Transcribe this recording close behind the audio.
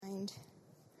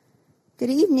Good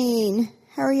evening.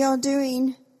 How are y'all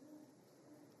doing?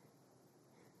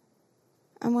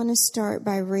 I want to start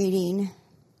by reading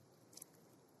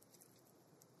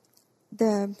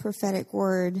the prophetic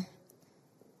word.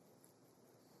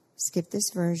 Skip this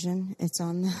version. It's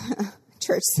on the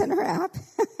Church Center app.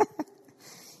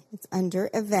 It's under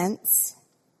events.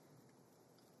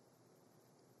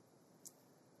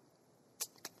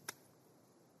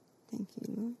 Thank you,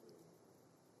 Lord.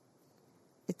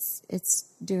 It's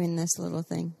doing this little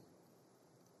thing.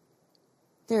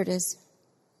 There it is.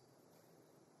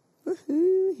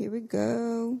 Woohoo, here we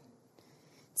go.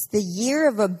 It's the year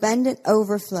of abundant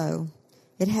overflow.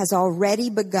 It has already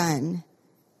begun.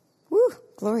 Woo,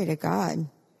 glory to God.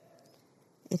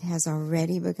 It has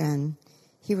already begun.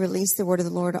 He released the word of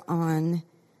the Lord on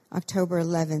October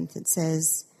 11th. It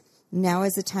says, now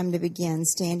is the time to begin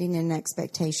standing in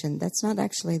expectation. That's not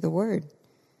actually the word.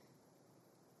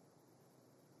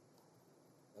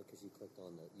 Oh, because you clicked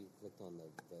on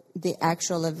the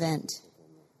actual event.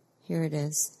 Here it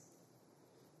is.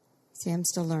 See, I'm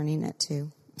still learning it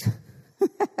too.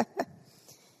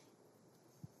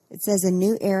 It says a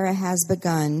new era has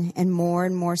begun, and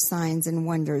more signs and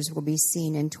wonders will be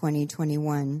seen in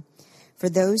 2021. For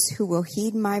those who will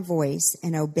heed my voice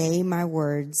and obey my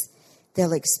words,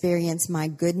 they'll experience my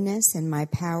goodness and my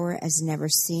power as never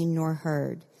seen nor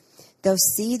heard. They'll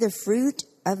see the fruit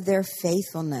of their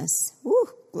faithfulness. Woo,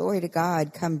 glory to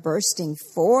God, come bursting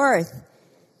forth.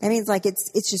 That means like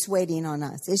it's just waiting on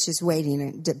us. It's just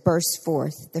waiting to burst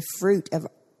forth the fruit of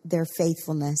their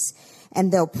faithfulness.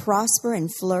 And they'll prosper and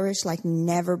flourish like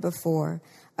never before.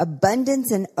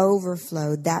 Abundance and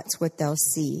overflow, that's what they'll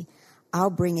see. I'll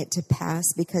bring it to pass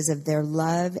because of their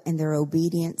love and their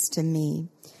obedience to me.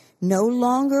 No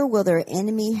longer will their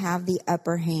enemy have the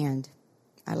upper hand.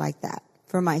 I like that.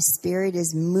 For my spirit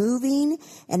is moving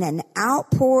and an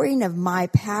outpouring of my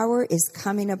power is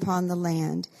coming upon the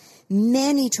land.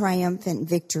 Many triumphant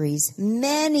victories.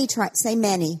 Say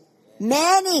many.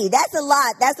 Many. That's a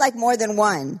lot. That's like more than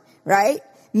one, right?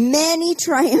 Many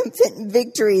triumphant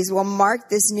victories will mark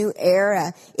this new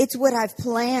era. It's what I've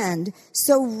planned.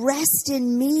 So rest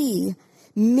in me.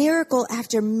 Miracle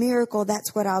after miracle,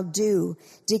 that's what I'll do.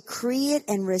 Decree it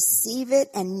and receive it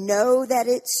and know that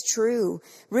it's true.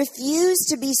 Refuse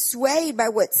to be swayed by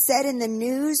what's said in the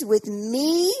news. With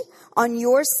me on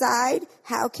your side,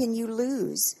 how can you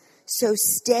lose? So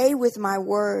stay with my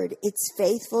word. It's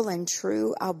faithful and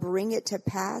true. I'll bring it to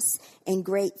pass, and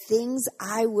great things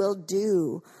I will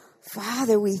do.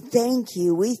 Father, we thank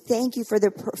you. We thank you for the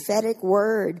prophetic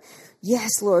word.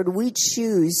 Yes, Lord, we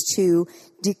choose to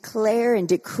declare and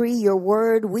decree your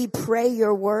word. We pray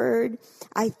your word.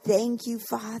 I thank you,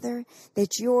 Father,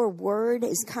 that your word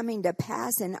is coming to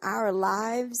pass in our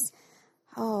lives.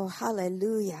 Oh,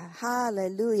 hallelujah,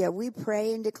 hallelujah. We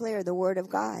pray and declare the word of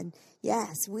God.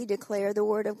 Yes, we declare the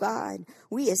word of God.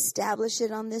 We establish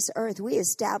it on this earth. We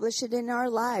establish it in our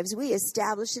lives. We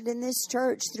establish it in this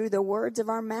church through the words of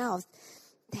our mouth.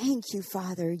 Thank you,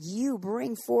 Father. You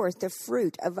bring forth the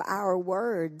fruit of our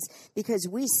words because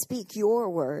we speak your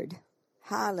word.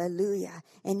 Hallelujah.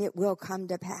 And it will come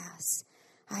to pass.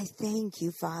 I thank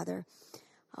you, Father.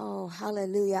 Oh,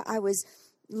 hallelujah. I was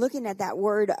looking at that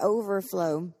word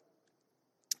overflow.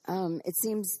 It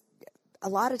seems a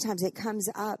lot of times it comes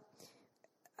up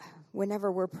whenever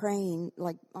we're praying,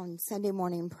 like on Sunday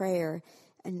morning prayer.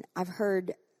 And I've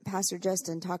heard Pastor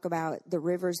Justin talk about the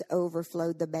rivers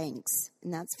overflowed the banks.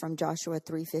 And that's from Joshua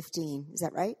 3:15. Is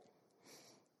that right?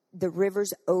 The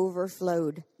rivers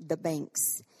overflowed the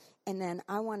banks. And then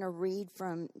I want to read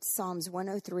from Psalms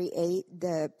 103:8,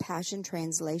 the Passion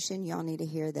Translation. Y'all need to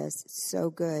hear this. It's so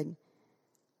good.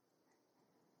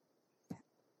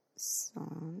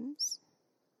 Psalms.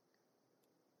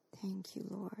 Thank you,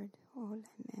 Lord.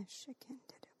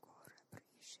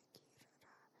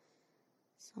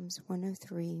 Psalms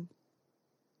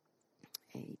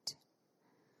 103:8.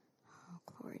 Oh,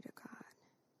 glory to God.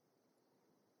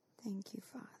 Thank you,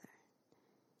 Father.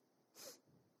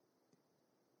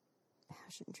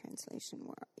 Passion Translation,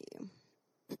 where are you?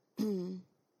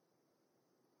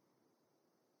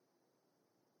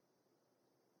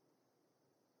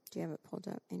 Do you have it pulled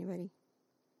up? Anybody?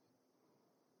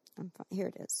 I'm fine. Here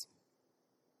it is.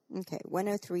 Okay,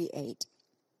 103:8.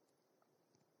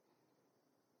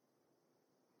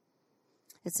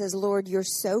 It says, Lord, you're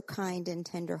so kind and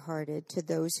tenderhearted to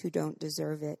those who don't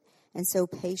deserve it, and so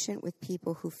patient with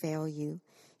people who fail you.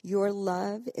 Your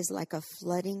love is like a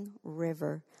flooding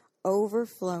river,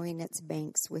 overflowing its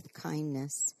banks with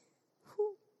kindness.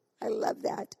 Whew, I love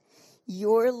that.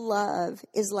 Your love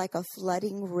is like a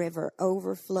flooding river,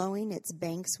 overflowing its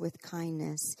banks with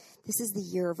kindness. This is the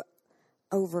year of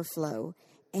overflow.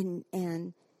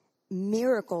 And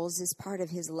miracles is part of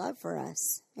his love for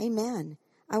us. Amen.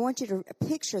 I want you to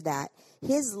picture that.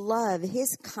 His love,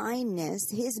 his kindness,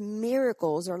 his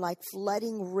miracles are like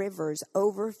flooding rivers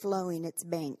overflowing its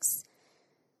banks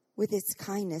with its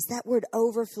kindness. That word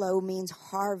overflow means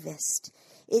harvest.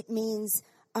 It means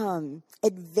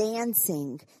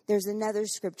advancing. There's another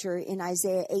scripture in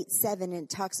Isaiah 8:7, and it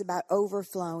talks about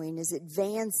overflowing is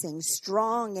advancing,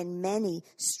 strong and many,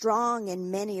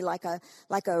 like a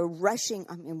rushing.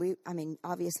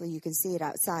 Obviously you can see it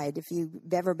outside. If you've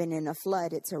ever been in a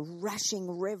flood, it's a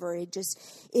rushing river.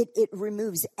 It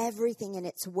removes everything in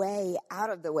its way out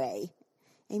of the way.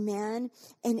 Amen.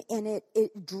 And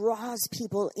it draws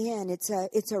people in.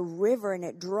 It's a river, and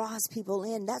it draws people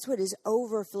in. That's what his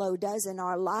overflow does in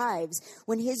our lives.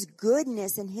 When his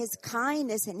goodness and his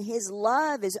kindness and his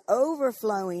love is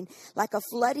overflowing like a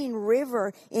flooding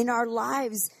river in our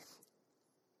lives,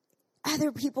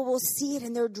 other people will see it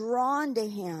and they're drawn to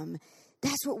him.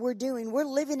 That's what we're doing. We're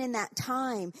living in that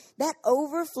time. That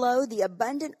overflow, the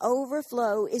abundant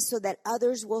overflow, is so that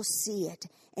others will see it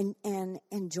and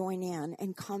join in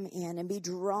and come in and be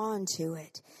drawn to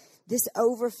it. This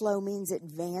overflow means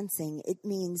advancing. It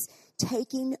means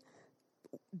taking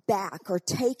back or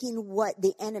taking what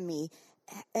the enemy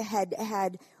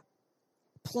had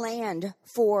planned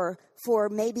for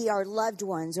maybe our loved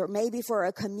ones or maybe for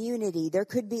a community. There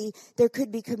could be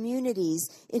communities,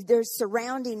 there's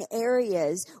surrounding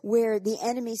areas where the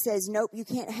enemy says, nope, you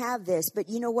can't have this. But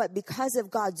you know what? Because of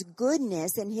God's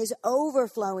goodness and his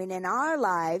overflowing in our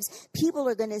lives, people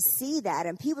are going to see that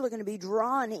and people are going to be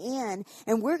drawn in,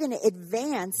 and we're going to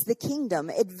advance the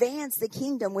kingdom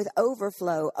with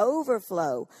overflow.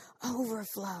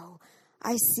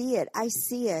 I see it.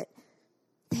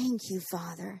 Thank you,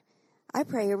 Father. I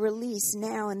pray a release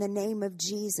now in the name of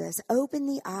Jesus. Open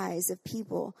the eyes of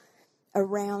people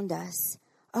around us.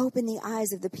 Open the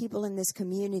eyes of the people in this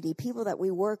community, people that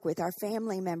we work with, our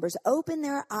family members. Open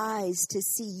their eyes to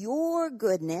see your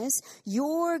goodness,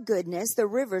 the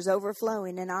rivers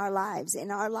overflowing in our lives,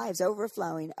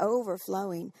 overflowing.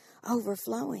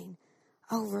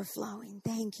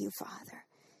 Thank you, Father.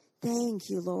 Thank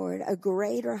you, Lord. A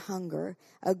greater hunger.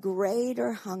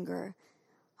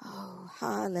 Oh,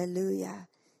 hallelujah.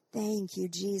 Thank you,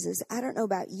 Jesus. I don't know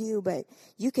about you, but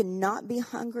you can not be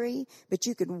hungry, but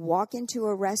you can walk into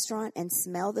a restaurant and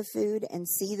smell the food and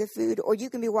see the food, or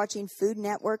you can be watching Food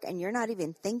Network and you're not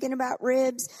even thinking about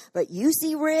ribs, but you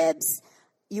see ribs,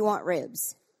 you want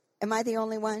ribs. Am I the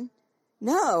only one?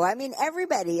 No, I mean,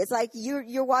 everybody. It's like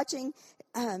you're watching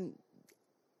Food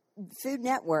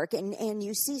Network and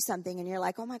you see something and you're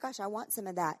like, oh my gosh, I want some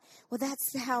of that. Well,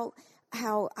 that's how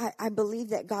I believe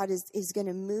that God is going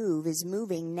to is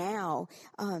moving now.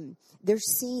 They're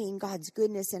seeing God's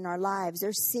goodness in our lives.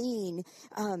 They're seeing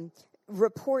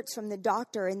reports from the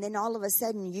doctor, and then all of a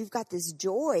sudden you've got this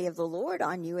joy of the Lord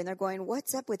on you, and they're going,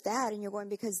 what's up with that? And you're going,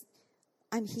 because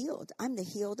I'm healed. I'm the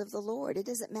healed of the Lord. It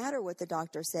doesn't matter what the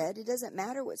doctor said. It doesn't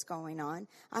matter what's going on.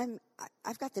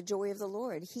 I've got the joy of the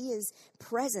Lord. He is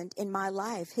present in my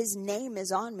life. His name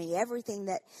is on me. Everything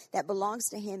that belongs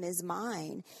to him is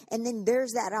mine. And then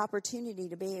there's that opportunity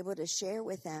to be able to share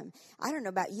with them. I don't know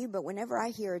about you, but whenever I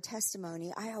hear a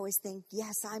testimony, I always think,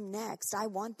 yes, I'm next. I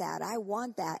want that.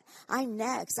 I'm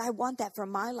next. I want that for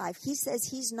my life. He says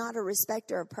he's not a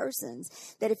respecter of persons,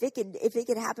 that if it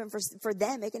could happen for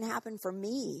them, it can happen for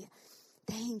me.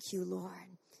 Thank you, Lord.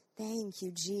 Thank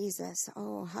you, Jesus.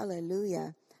 Oh,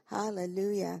 hallelujah.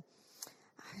 Hallelujah.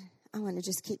 I want to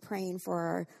just keep praying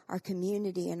for our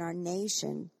community and our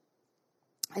nation.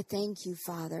 I thank you,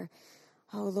 Father.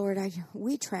 Oh, Lord,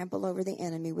 we trample over the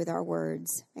enemy with our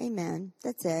words. Amen.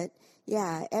 That's it.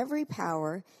 Yeah, every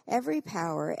power.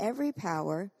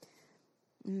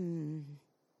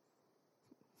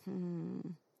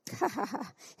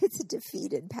 It's a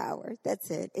defeated power.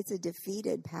 That's it. It's a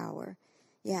defeated power.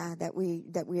 Yeah, that we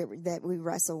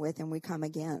wrestle with and we come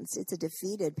against. It's a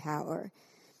defeated power.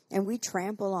 And we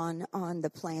trample on the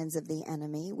plans of the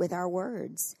enemy with our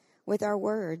words. With our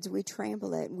words, we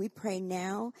trample it. We pray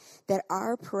now that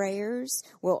our prayers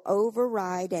will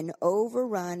override and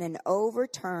overrun and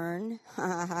overturn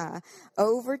the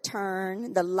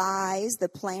lies, the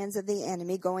plans of the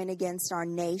enemy going against our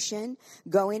nation,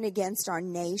 going against our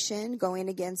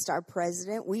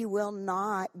president. We will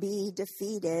not be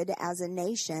defeated as a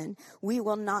nation. We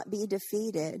will not be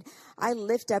defeated. I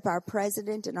lift up our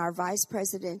president and our vice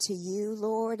president to you,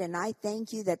 Lord, and I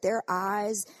thank you that their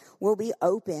eyes will be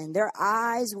open. open. Their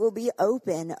eyes will be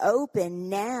open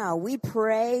now. We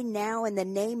pray now in the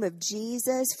name of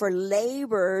Jesus for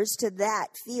laborers to that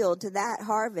field, to that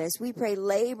harvest. We pray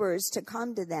laborers to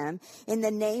come to them in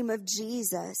the name of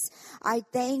Jesus. I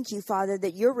thank you, Father,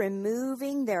 that you're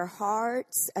removing their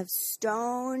hearts of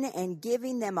stone and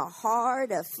giving them a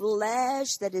heart of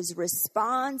flesh that is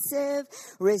responsive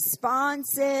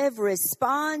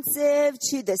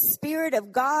to the Spirit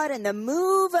of God and the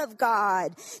move of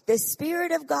God. The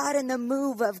Spirit of God and the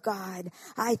move of God.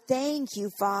 I thank you,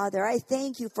 Father. I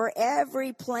thank you for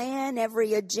every plan,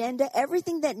 every agenda,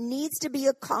 everything that needs to be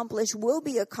accomplished will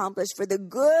be accomplished for the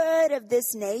good of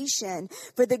this nation.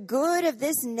 For the good of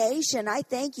this nation, I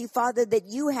thank you, Father, that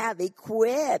you have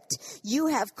equipped, you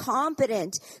have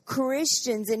competent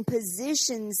Christians in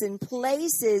positions and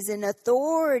places and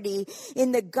authority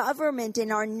in the government,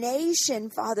 in our nation,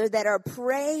 Father, that are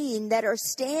praying, that are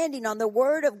standing on the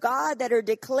word of God, that are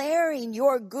declaring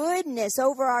your goodness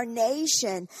over our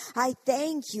nation. I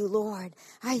thank you, Lord.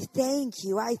 I thank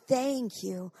you. I thank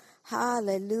you.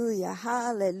 Hallelujah.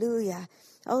 Hallelujah.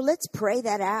 Oh, let's pray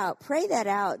that out. Pray that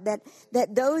out, that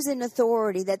those in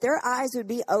authority, that their eyes would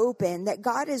be open, that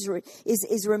God is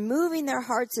removing their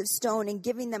hearts of stone and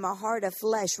giving them a heart of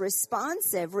flesh,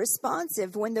 responsive.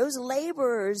 When those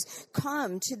laborers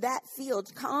come to that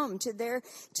field, come to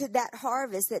that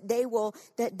harvest, that they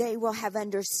will have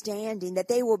understanding, that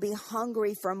they will be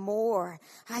hungry for more.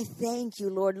 I thank you,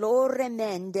 Lord. Lo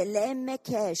remende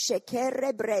lemeke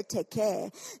shekere breteke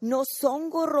no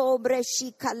songorobre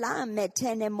shikalame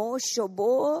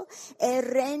tenemoshobo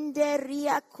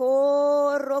erenderia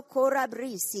koro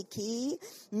korabrisiki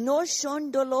no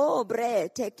shondolobre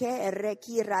teke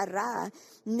rekirara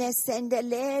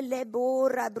nesendelele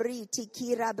borabriti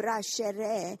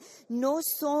kirabrashere no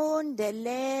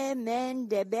sondele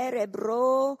mende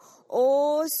berebro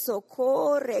o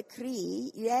socorre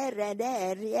cri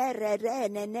yerere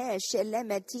nene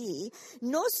shelemeti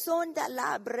no sonda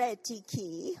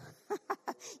labretiki.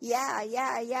 Yeah.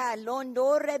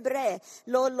 Londorebre,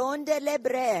 lo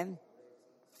londelebre.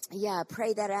 Yeah,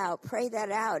 pray that out.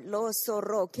 Lo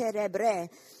soro kerebre.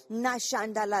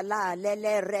 Nashandalala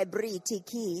lele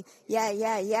rebritiki.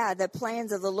 Yeah. The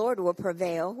plans of the Lord will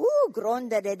prevail.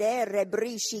 Gronda de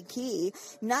rebrishiki.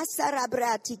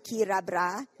 Nasarabratiki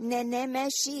rabra.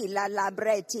 Nenemeshi la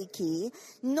labretiki.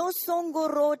 No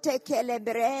songorote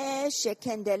kelebre.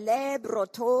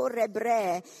 Shekendelebro to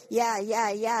rebre.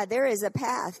 Yeah. There is a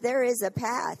path.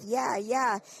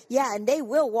 Yeah. And they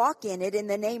will walk in it in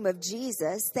the name of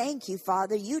Jesus. Thank you,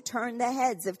 Father. You turn the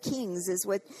heads of kings is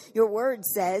what your word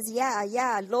says.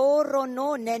 Yeah. Loro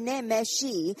no nene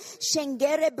meshi.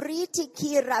 Shengere briti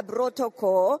kira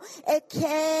brotoko.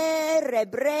 Eke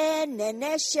rebre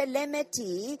nene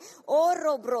shelemeti.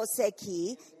 Oro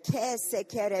broseki. Kese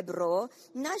kerebro.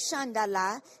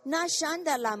 Nashandala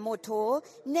moto.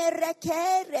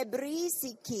 Nereke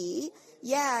rebrisiki.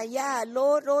 Yeah.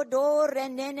 Loro do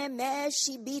renene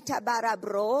meshi bita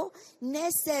barabro.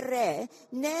 Nesere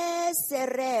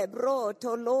bro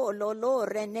tolo lo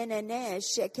renene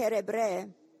shekerebre.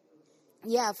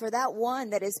 Yeah, for that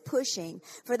one that is pushing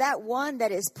for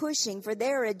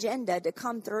their agenda to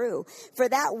come through, for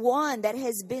that one that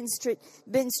has been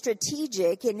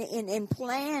strategic in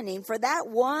planning, for that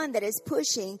one that is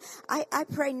pushing, I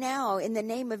pray now in the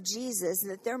name of Jesus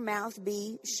that their mouth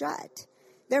be shut.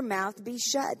 Their mouth be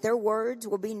shut. Their words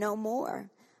will be no more.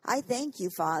 I thank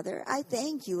you, Father. I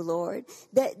thank you, Lord,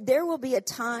 that there will be a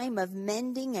time of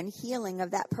mending and healing of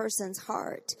that person's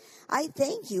heart. I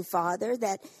thank you, Father,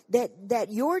 that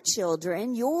your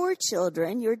children,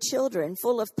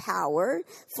 full of power,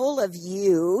 full of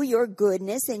you, your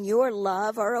goodness and your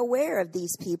love, are aware of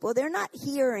these people. They're not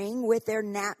hearing with their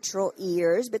natural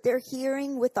ears, but they're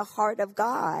hearing with the heart of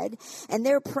God, and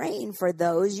they're praying for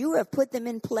those. You have put them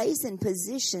in place and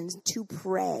positions to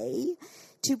pray,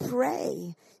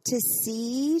 to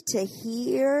see, to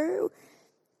hear,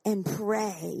 and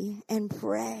pray.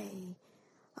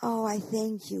 Oh, I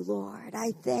thank you, Lord.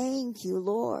 I thank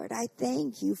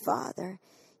you, Father.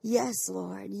 Yes,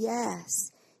 Lord.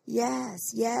 Yes.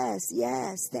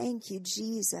 Thank you,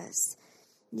 Jesus.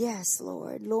 Yes,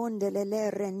 Lord.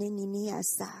 Londelele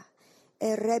reniniasa.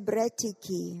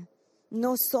 Erebretiki.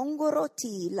 No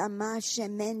songoroti la mashe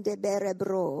mende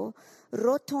berebro.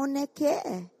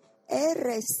 Rotoneke.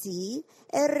 Eresi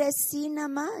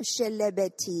nama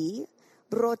shelebeti.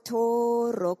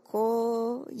 Broto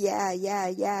roko.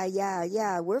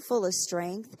 Yeah. We're full of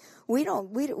strength. We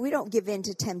don't give in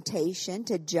to temptation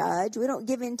to judge. We don't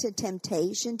give in to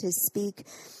temptation to speak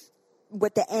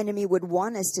what the enemy would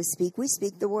want us to speak. We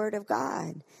speak the word of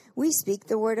God. We speak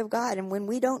the word of God. And when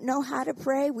we don't know how to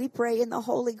pray, we pray in the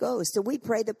Holy Ghost. So we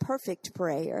pray the perfect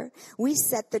prayer. We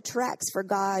set the tracks for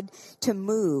God to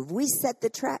move. We set the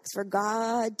tracks for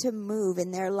God to move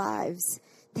in their lives.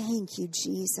 Thank you,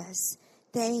 Jesus.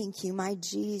 Thank you, my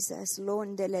Jesus.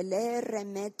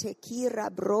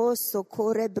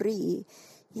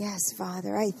 Yes,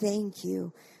 Father, I thank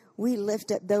you. We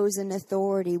lift up those in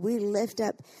authority. We lift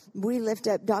up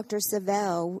Dr.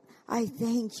 Savelle. I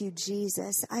thank you,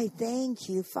 Jesus. I thank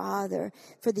you, Father,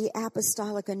 for the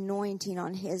apostolic anointing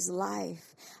on his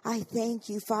life. I thank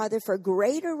you, Father, for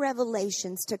greater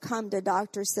revelations to come to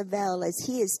Dr. Savelle as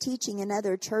he is teaching in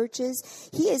other churches.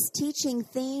 He is teaching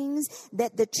things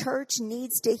that the church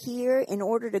needs to hear in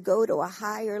order to go to a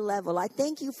higher level. I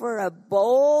thank you for a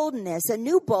boldness, a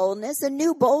new boldness,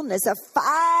 a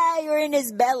fire in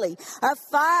his belly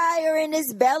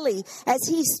as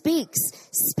he speaks.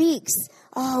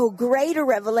 Oh, greater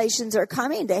revelations are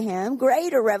coming to him.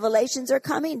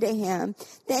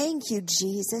 Thank you,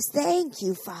 Jesus. Thank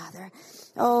you, Father.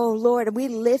 Oh, Lord, we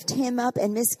lift him up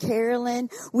and Miss Carolyn.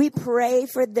 We pray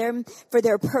for them, for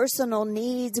their personal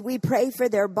needs. We pray for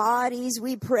their bodies.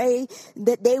 We pray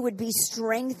that they would be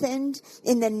strengthened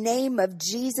in the name of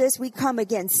Jesus. We come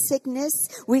against sickness.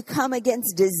 We come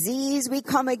against disease. We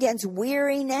come against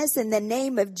weariness in the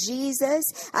name of Jesus.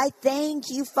 I thank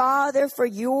you, Father, for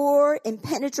your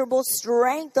impenetrable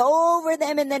strength over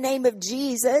them in the name of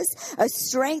Jesus, a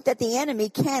strength that the enemy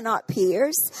cannot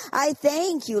pierce. I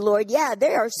thank you, Lord. Yeah,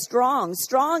 they are strong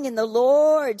in the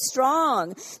Lord,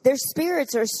 strong. Their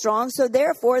spirits are strong, so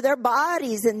therefore their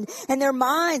bodies and their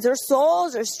minds, their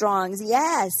souls are strong.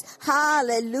 Yes,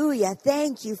 hallelujah.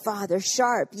 Thank you, Father.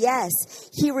 Sharp, yes.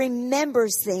 He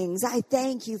remembers things. I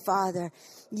thank you, Father.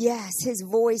 Yes, his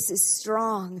voice is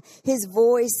strong.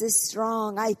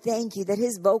 I thank you that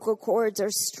his vocal cords are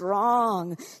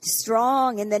strong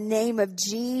in the name of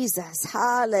Jesus.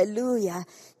 Hallelujah.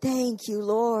 Thank you,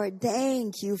 Lord.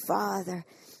 Thank you, Father.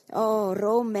 Oh,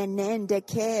 Romanende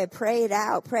ke, pray it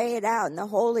out in the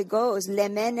Holy Ghost.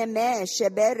 Lemeneme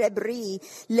sheberebri,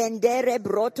 lendere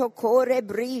broto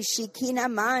korebri, shikina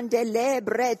mande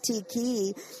lebre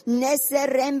tiki,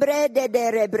 neserembre de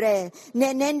derebre,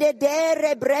 nenende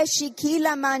derebre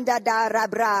shikila manda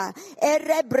darabra,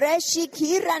 erebre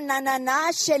shikira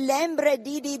nanana shelembre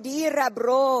didi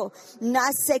rabro,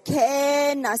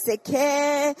 naseke,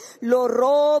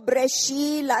 loro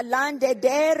breshi la lande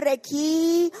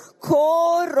dereki,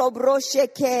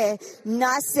 Korobrosheke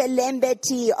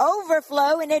naselembeti.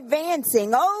 Overflow and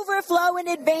advancing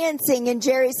in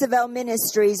Jerry Savelle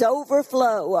Ministries.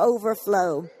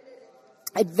 Overflow.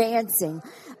 Advancing.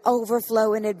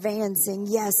 Overflow and advancing.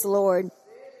 Yes, Lord.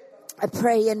 I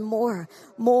pray in more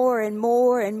partners.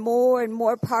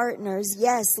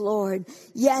 Yes, Lord,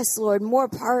 more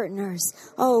partners.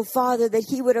 Oh, Father, that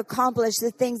he would accomplish the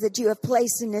things that you have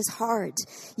placed in his heart.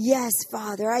 Yes,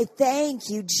 Father, I thank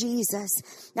you, Jesus.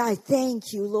 I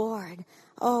thank you, Lord.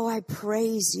 Oh, I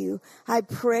praise you,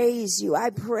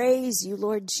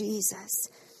 Lord Jesus.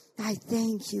 I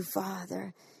thank you,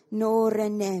 Father. Woo,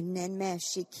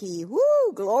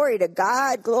 glory to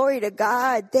God.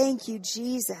 Thank you,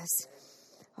 Jesus.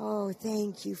 Oh,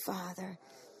 thank you, Father.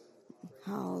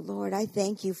 Oh, Lord, I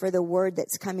thank you for the word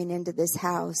that's coming into this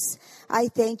house. I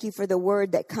thank you for the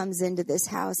word that comes into this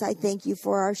house. I thank you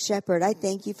for our shepherd. I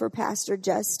thank you for Pastor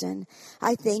Justin.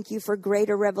 I thank you for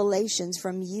greater revelations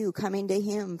from you coming to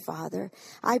him, Father.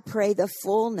 I pray the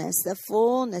fullness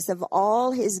of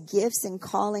all his gifts and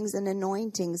callings and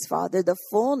anointings, Father. The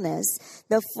fullness.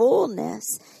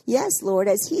 Yes, Lord,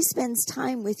 as he spends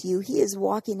time with you, he is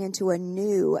walking into a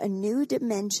new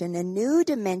dimension, a new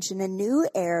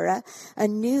era, a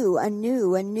new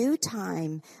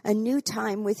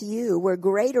time with you where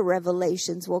greater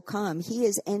revelations will come. He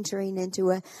is entering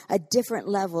into a different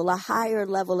level, a higher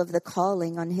level of the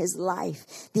calling on his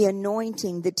life, the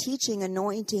anointing, the teaching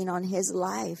anointing on his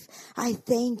life. I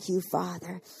thank you,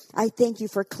 Father. I thank you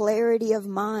for clarity of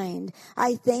mind.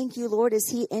 I thank you, Lord, as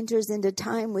he enters into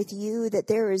time with you, that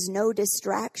there is no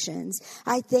distractions.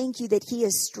 I thank you that he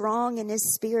is strong in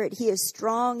his spirit, he is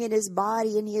strong in his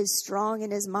body, and he is strong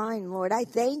in his mind, Lord. I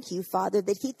thank you, Father,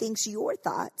 that he thinks your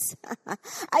thoughts.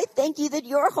 I thank you that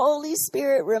your Holy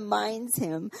Spirit reminds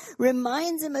him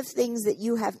of things that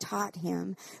you have taught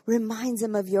him, reminds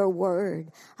him of your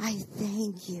word. I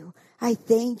thank you,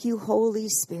 Holy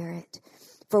Spirit,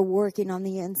 for working on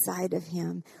the inside of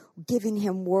him, giving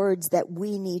him words that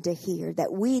we need to hear,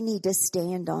 that we need to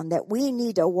stand on, that we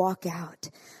need to walk out.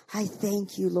 I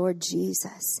thank you, Lord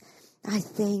Jesus. I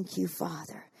thank you,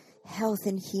 Father. health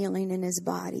and healing in his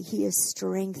body. He is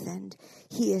strengthened.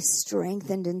 He is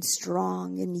strengthened and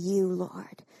strong in you,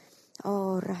 Lord.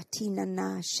 Oh, ratina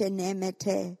na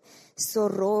shenemete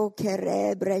soro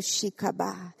kerebre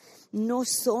shikaba. No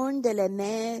son de le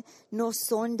me,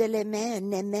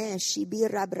 neme,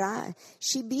 shibira bra,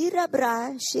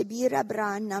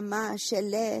 nama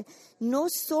shele, no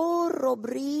so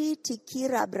robri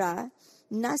tikira bra,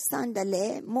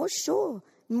 nasandale, mosho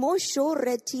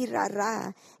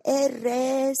retirara,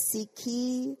 ere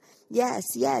siki.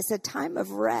 Yes, a time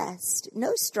of rest.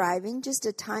 No striving, just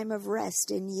a time of rest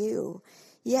in you.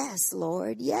 Yes,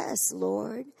 Lord. Yes,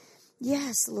 Lord.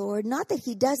 Yes, Lord. Not that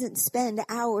he doesn't spend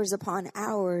hours upon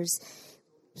hours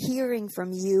hearing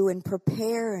from you and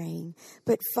preparing,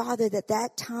 but Father,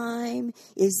 that time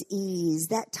is ease,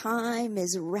 that time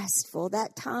is restful,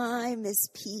 that time is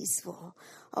peaceful.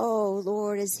 Oh,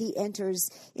 Lord, as he enters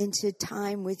into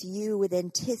time with you with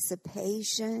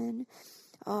anticipation,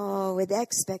 with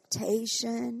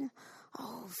expectation.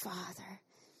 Oh, Father.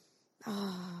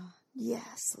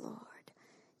 Yes, Lord.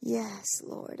 Yes,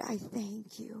 Lord. I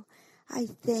thank you. I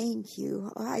thank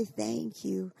you. I thank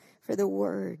you for the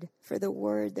word,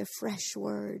 the fresh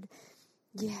word.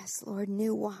 Yes, Lord,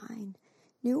 new wine,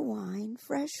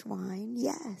 fresh wine.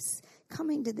 Yes,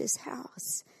 coming to this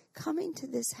house.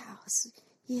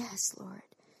 Yes, Lord.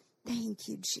 Thank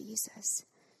you, Jesus.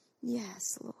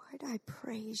 Yes, Lord, I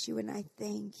praise you and I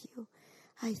thank you.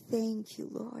 I thank you,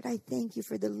 Lord. I thank you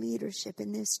for the leadership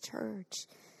in this church.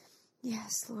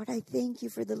 Yes, Lord, I thank you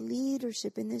for the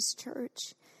leadership in this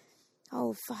church.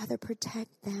 Oh, Father,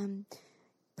 protect them.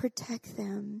 Protect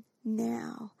them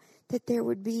now, that there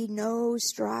would be no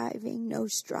striving.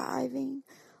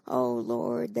 Oh,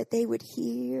 Lord, that they would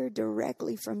hear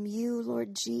directly from you,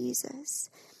 Lord Jesus.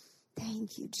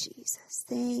 Thank you, Jesus.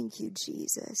 Thank you,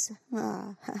 Jesus.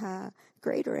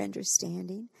 Greater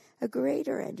understanding, a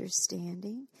greater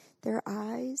understanding. Their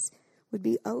eyes would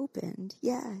be opened.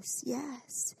 Yes,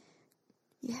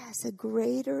 a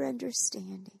greater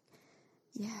understanding.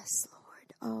 Yes,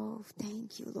 Lord. Oh,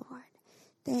 thank you, Lord.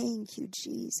 Thank you,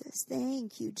 Jesus.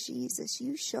 Thank you, Jesus.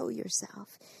 You show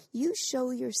yourself. You show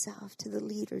yourself to the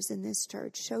leaders in this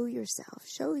church. Show yourself.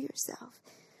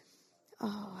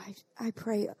 Oh, I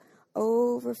pray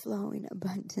overflowing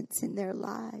abundance in their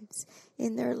lives.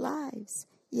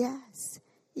 Yes.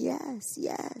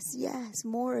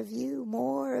 More of you.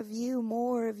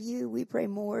 We pray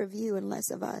more of you and less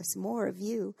of us. More of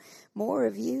you. More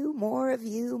of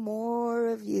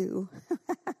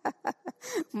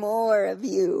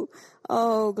you.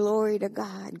 Oh, glory to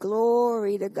God.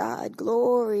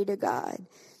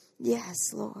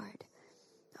 Yes, Lord.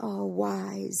 Oh,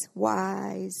 wise.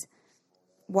 Wise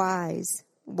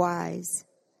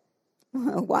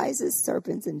as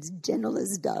serpents and gentle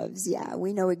as doves. Yeah,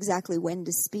 we know exactly when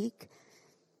to speak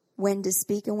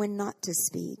and when not to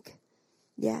speak.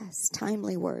 Yes,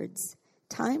 timely words,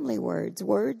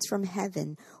 words from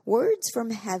heaven.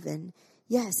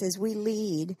 Yes, as we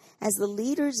lead, as the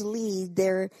leaders lead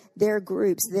their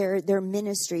groups, their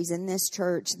ministries in this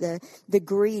church, the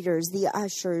greeters, the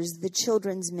ushers, the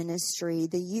children's ministry,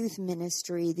 the youth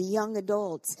ministry, the young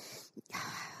adults,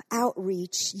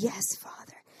 outreach. Yes,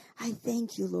 Father. I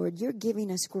thank you, Lord. You're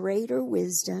giving us greater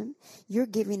wisdom. You're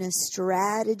giving us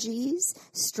strategies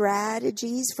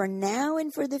for now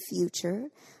and for the future.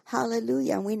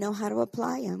 Hallelujah. And we know how to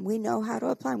apply them. We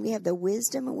have the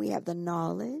wisdom and we have the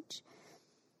knowledge.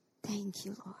 Thank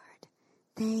you, Lord.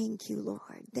 Thank you,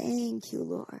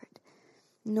 Lord.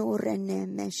 Norene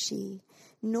meshi.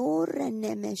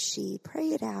 Pray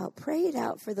it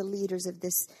out for the leaders of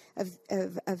this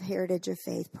of Heritage of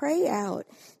Faith. Pray out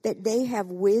that they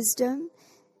have wisdom,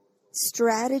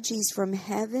 strategies from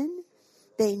heaven.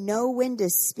 They know when to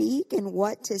speak and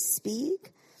what to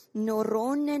speak.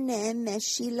 Noronene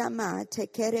meshilama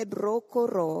tekere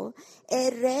brokoro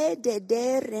ere de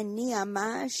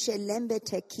reniama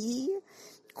shelembeteki.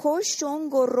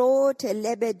 Koshongoro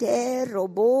telebede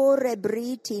robore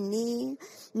britini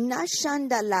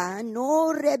nashandala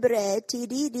no rebre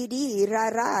tididi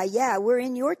rara. Yeah, we're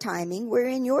in your timing. We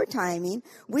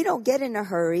don't get in a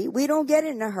hurry. We're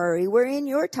in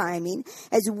your timing.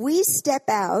 As we step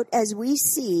out, as we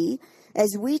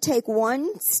take one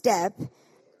step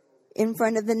in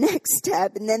front of the next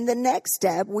step and then the next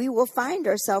step, we will find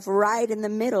ourselves right in the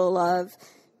middle of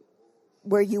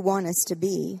where you want us to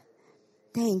be.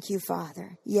 Thank you,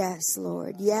 Father. Yes,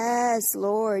 Lord. Yes,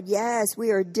 Lord. Yes, we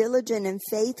are diligent and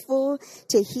faithful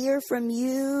to hear from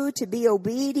you, to be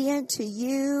obedient to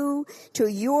you,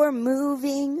 to your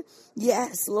moving.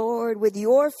 Yes, Lord, with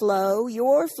your flow,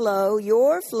 your flow,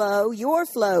 your flow, your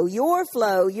flow, your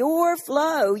flow, your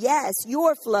flow. Yes,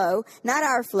 your flow, not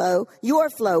our flow, your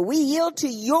flow. We yield to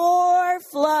your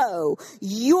flow,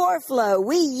 your flow.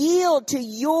 We yield to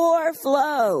your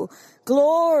flow.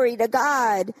 Glory to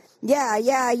God. Yeah.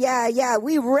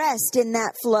 We rest in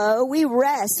that flow. We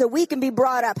rest so we can be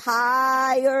brought up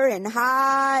higher and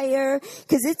higher,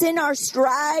 because it's in our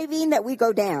striving that we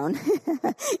go down.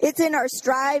 It's in our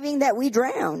striving that we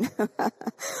drown.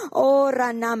 Oh,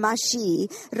 Ranamashi,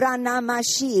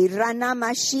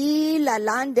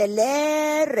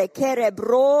 lalandele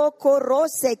rekerebro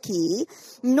koroseki,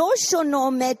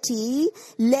 noshonometi,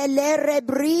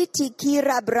 lelerebriti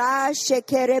kirabra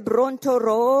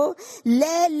shekerebrontoro,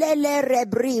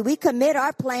 lelerebri. We commit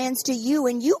our plans to you,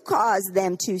 and you cause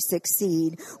them to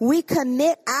succeed. We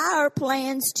commit our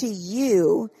plans to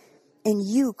you, and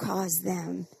you cause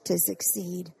them to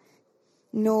succeed.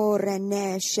 No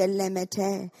rene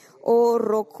shelemete, o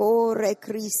rokore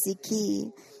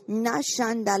krisiki,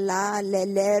 nashandala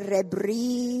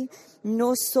lelerebri,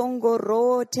 no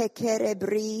songoro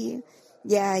tekerebri.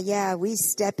 Yeah, we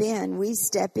step in.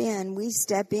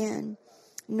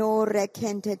 No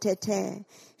rekente tete,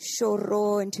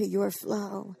 shoro into your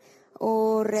flow.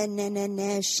 O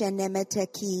renene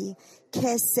shenemeteki,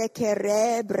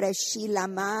 kesekerebre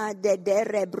shilama de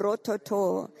dere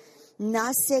brototo,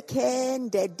 naseken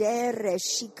de dere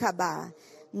shikaba,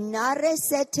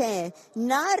 naresete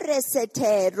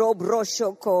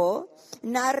robroshoko,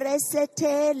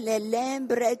 naresete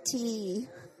lelembreti.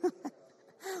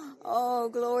 Oh,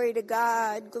 glory to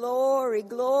God. Glory.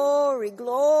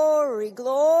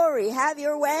 Have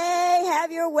your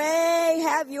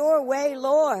way,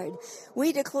 Lord.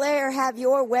 We declare, have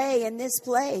your way in this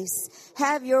place.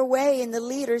 Have your way in the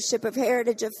leadership of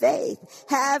Heritage of Faith.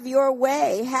 Have your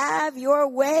way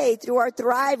through our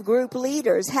Thrive Group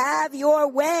leaders. Have your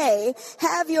way.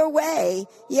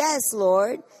 Yes,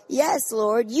 Lord.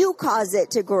 You cause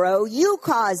it to grow. You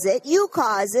cause it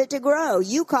to grow.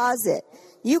 You cause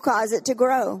it to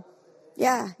grow.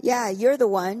 Yeah, you're the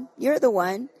one. You're the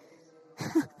one.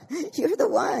 You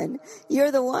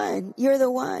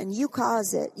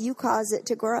cause it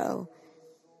to grow.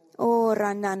 Oh,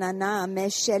 rananana,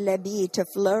 meshelebi, to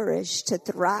flourish, to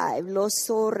thrive. Lo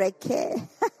soreke.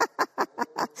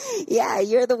 Yeah,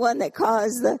 you're the one that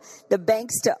caused the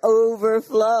banks to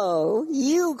overflow.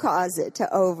 You cause it to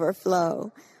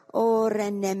overflow. Oh,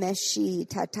 renemeshi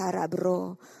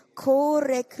tatarabro.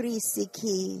 Kore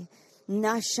krisiki,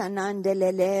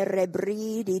 nashanandelele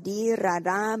rebridi di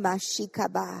radama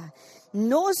shikaba,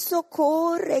 noso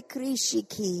kore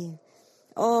krishiki.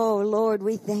 Oh, Lord,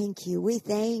 we thank you, Lord.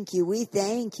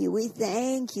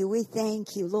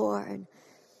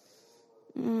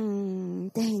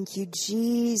 Thank you,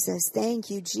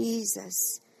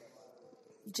 Jesus.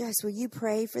 Just will you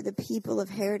pray for the people of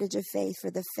Heritage of Faith,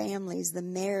 for the families, the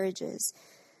marriages,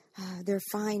 their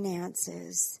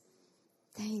finances.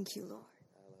 Thank you, Lord.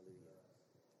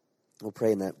 We'll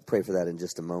pray for that in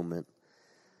just a moment.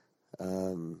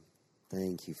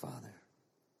 Thank you, Father.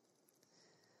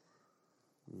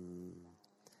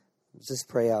 Just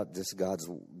pray out just God's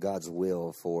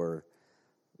will for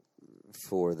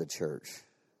the church.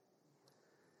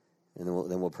 And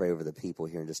then we'll pray over the people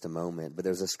here in just a moment. But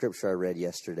there's a scripture I read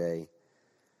yesterday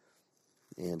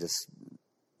and just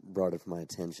brought it to my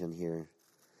attention here.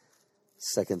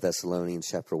 2 Thessalonians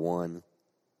chapter 1.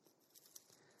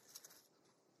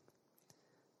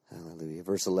 Hallelujah.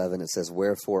 Verse 11, it says,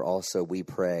 "Wherefore also we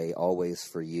pray always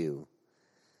for you,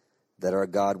 that our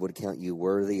God would count you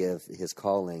worthy of his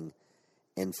calling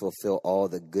and fulfill all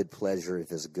the good pleasure of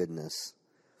his goodness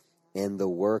and the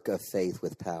work of faith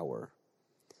with power."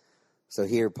 So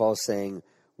here Paul's saying,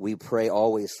 we pray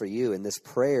always for you. And this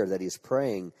prayer that he's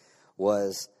praying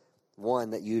was, one,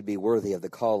 that you'd be worthy of the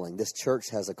calling. This church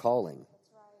has a calling.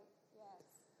 That's right. Yes.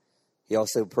 He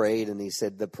also prayed, and he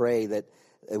said to pray that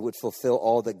it would fulfill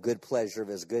all the good pleasure of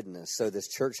his goodness. So this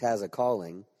church has a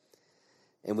calling.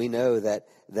 And we know that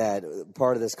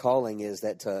part of this calling is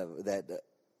that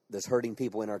there's hurting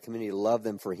people in our community, to love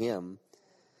them for him.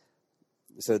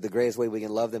 So the greatest way we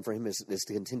can love them for him is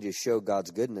to continue to show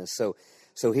God's goodness. So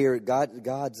here,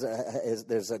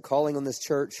 there's a calling on this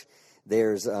church.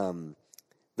 There's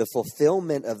the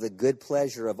fulfillment of the good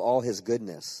pleasure of all his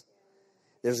goodness.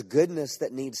 There's goodness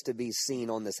that needs to be seen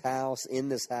on this house, in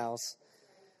this house.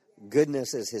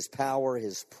 Goodness is his power,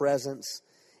 his presence.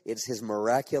 It's his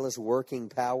miraculous working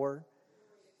power.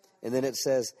 And then it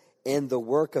says, in the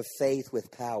work of faith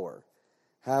with power.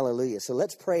 Hallelujah. So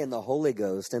let's pray in the Holy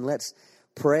Ghost and let's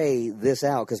pray this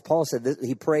out. Because Paul said that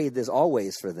he prayed this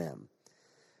always for them.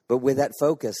 But with that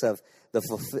focus of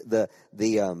the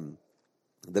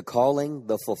calling,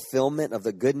 the fulfillment of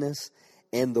the goodness,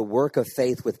 and the work of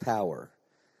faith with power.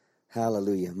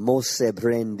 Hallelujah. Mose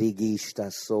brendi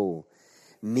gishta so.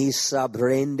 Misa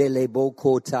brende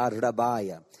leboko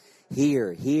tarabaya.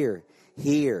 Here.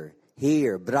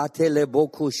 Brate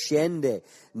leboko shende.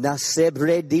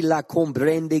 Nasebre di la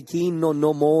comprende kino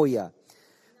nomoya.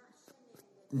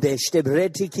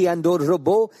 Destebreti ki andor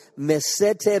robo.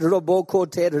 Mesete roboko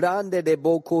terrande de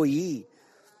boko yi.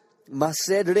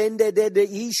 Masedrende de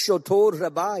isho tor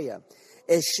rabaya.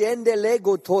 Escende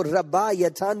lego tor rabaya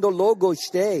tando logo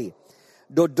stay.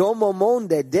 Do domo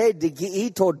monde de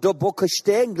giito do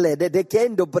bokostengle de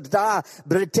kendo bra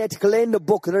bretet klendo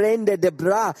bokrende de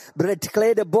bra bret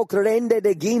klede bokrende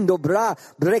de gindo bra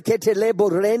brekete lebo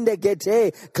rende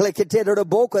gete klekete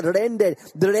robo rende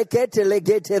brekete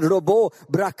legete robo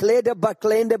braklede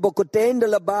baklende bokotende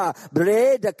la ba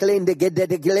breda klende gede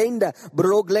de glenda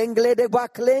bro glengle de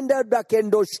baklenda da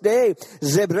kendo ste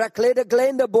zebra klede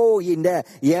glenda bo inde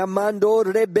yamando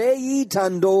rebei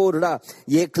tandora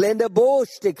ye klende bo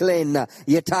Klena,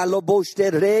 yetalo boste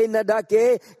reina da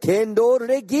ke kendo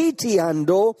regiti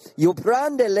ando, io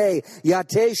prandele,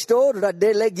 yatesto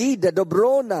radelegida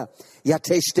dobrona,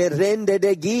 yateste rende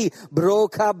de gi,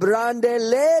 broca brande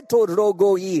leto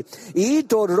rogoi,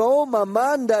 ito Roma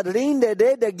manda rinde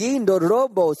de gindo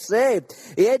robo se,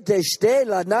 ete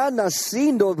stella nana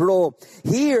sindo bro,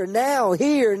 here now,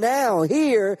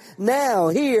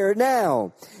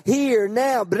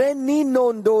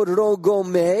 breninondo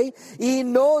rogome,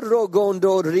 ino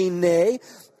rogondo rine,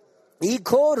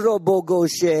 Ikoro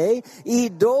bogoshe,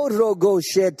 idoro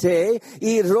goshete,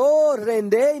 iro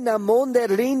rende na monde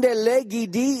rinde legi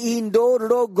di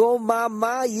indoro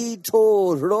gomama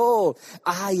itoro,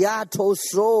 ayato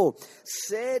so,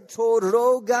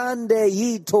 setoro gande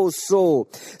ito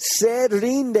se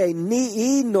rinde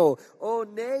ni ino,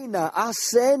 onena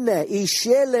asene,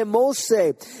 ishele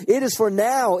mose. It is for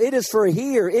now, it is for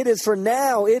here, it is for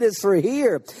now, it is for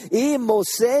here.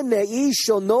 Imosene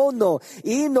isho nono,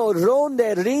 ino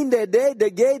ronde rinde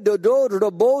de ge do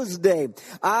robosde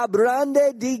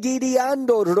abrande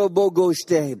digidiando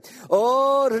robogoste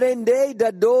o rende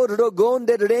da do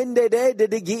rogonde rende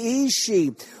de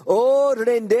giishi o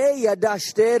rende ya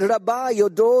dashte rabayo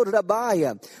do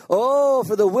rabaya. Oh,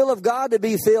 for the will of God to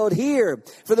be filled here,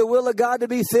 for the will of God to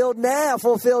be filled now,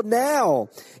 fulfilled now.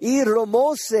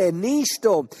 Iromose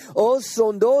nisto o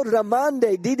sondo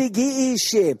ramande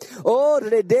didigiishi o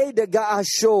rede de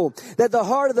gaasho, that the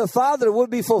heart of the Father would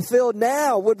be fulfilled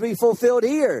now, would be fulfilled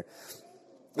here.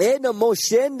 Ena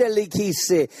moshende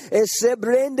likise,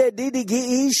 esebrende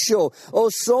didigi isho, o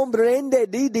sombrende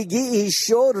didigi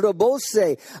isho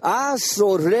robose,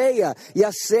 aso reya,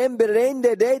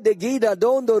 yasembrende de gida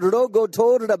dondo rogo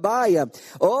torabaya.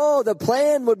 Oh, the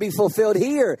plan would be fulfilled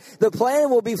here. The plan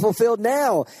will be fulfilled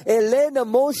now. Elena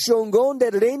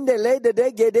moshongonde rende lede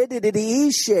de gede de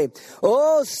ishe.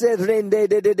 Oh, se rende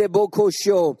de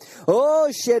bokosho. Oh,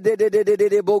 she de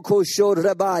bokosho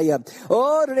rabaya.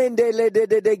 Oh, rende lede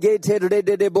de gete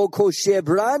de boko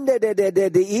shebrande de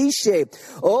ishe.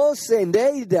 Oh,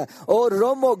 sendeda. Oh,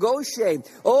 romo goshe.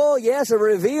 Oh, yes, a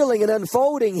revealing and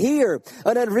unfolding here.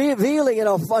 An revealing and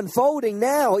unfolding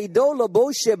now. Idola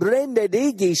boshe brende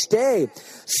digiste.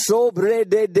 Sobre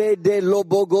de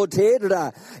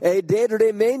lobogotera. E de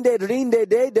remende rinde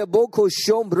de boko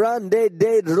shombrande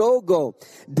de rogo.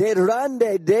 De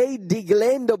rande de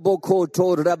diglendo boko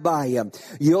torabaya.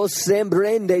 Yo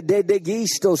sembrende de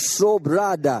gisto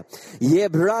sobra.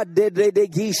 Yebrade de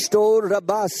gisto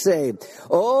rabase.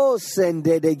 Oh,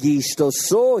 sende de gisto.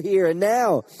 So here and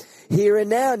now. Here and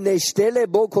now, nestele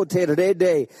boko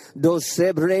terrede. Do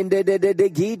sebrende de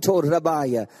gito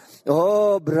rabaya.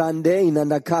 Oh, brandena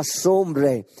na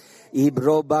casombre.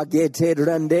 Ibro bagete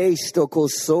randesto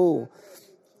coso.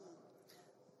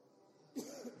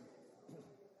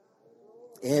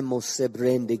 Emo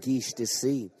sebrende giste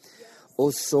si.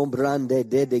 O sombrande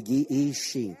de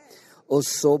giishi. O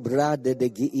sobrade de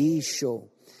giisho.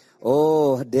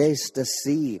 Oh, desta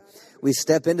si. We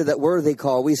step into that worthy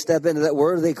call. We step into that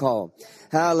worthy call.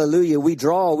 Hallelujah. We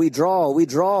draw.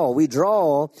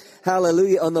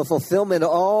 Hallelujah. On the fulfillment of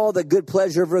all the good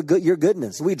pleasure of your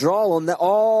goodness. We draw on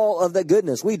all of the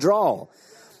goodness. We draw.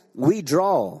 We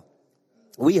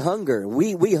hunger.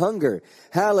 We hunger.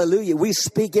 Hallelujah. We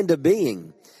speak into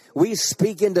being.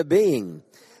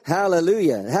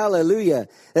 Hallelujah.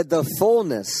 That the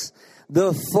fullness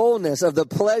the fullness of the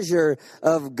pleasure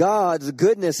of God's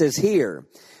goodness is here.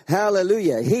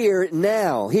 Hallelujah. Here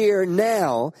now, here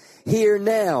now, here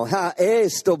now. Ha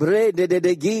esto brede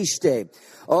de giste.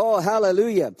 Oh,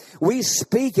 hallelujah. We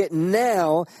speak it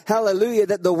now, hallelujah,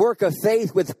 that the work of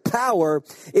faith with power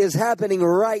is happening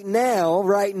right now,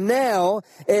 right now.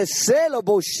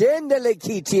 Eselabo shendele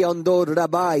kiti andor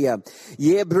rabaya.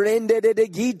 Ye brende de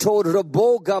gito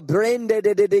raboga brende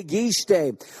de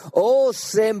giste. Oh,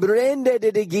 sembrende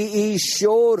de gi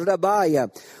isho rabaya.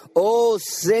 Oh,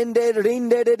 sende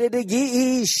rinde de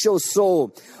gi isho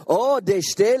so. Oh,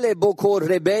 destele boko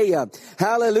rebeya.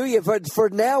 Hallelujah. For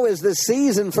now is the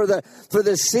season for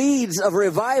the seeds of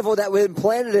revival that have been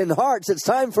planted in hearts. It's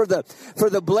time for the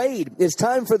blade. It's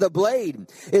time for the blade.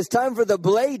 It's time for the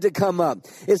blade to come up.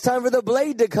 It's time for the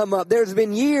blade to come up. There's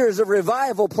been years of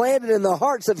revival planted in the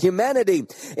hearts of humanity,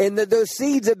 and those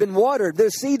seeds have been watered.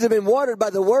 Those seeds have been watered by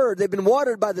the Word. They've been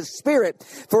watered by the Spirit.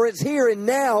 For it's here and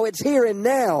now. It's here and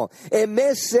now.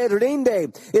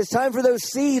 It's time for those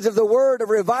seeds of the Word of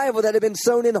revival that have been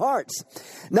sown in hearts.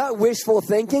 Not wishful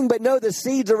thinking, but no, the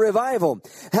seeds of revival.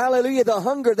 Hallelujah. The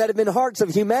hunger that have been hearts of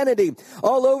humanity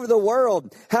all over the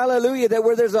world. Hallelujah. That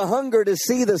where there's a hunger to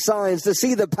see the signs, to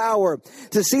see the power,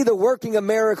 to see the working of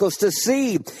miracles, to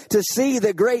see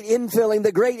the great infilling,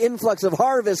 the great influx of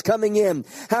harvest coming in.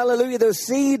 Hallelujah. Those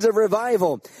seeds of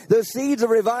revival. Those seeds of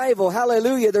revival.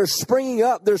 Hallelujah. They're springing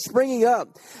up. They're springing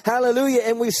up. Hallelujah.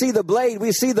 And we see the blade.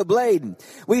 We see the blade.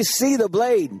 We see the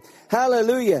blade.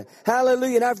 Hallelujah.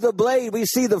 Hallelujah. And after the blade, we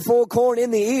see the full corn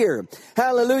in the ear.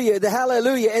 Hallelujah. The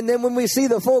hallelujah. And then when we see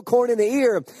the full corn in the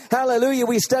ear, hallelujah,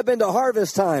 we step into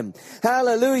harvest time.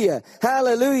 Hallelujah.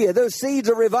 Hallelujah. Those seeds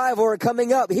of revival are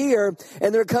coming up here,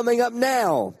 and they're coming up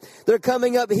now. They're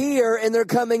coming up here, and they're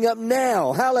coming up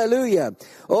now. Hallelujah.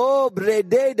 Oh,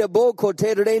 brede de boko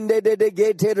terende de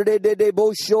ge terende de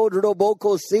bo shodro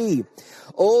boko si.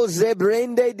 O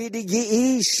zebrende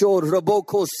didigi isho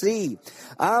roboko si.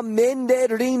 Amende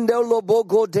rindo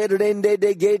loboko terende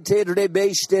de gete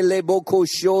rebeste leboko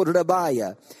sho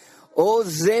rabaya. O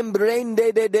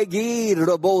zembrende de degi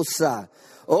robosa.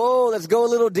 Oh, let's go a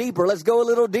little deeper. Let's go a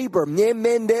little deeper.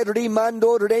 Nyemende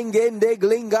rimando rengende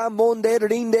glinga monde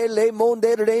rinde le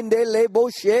monde rende le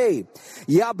boshe.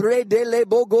 Yabre de le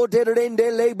bogo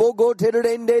terende le bogo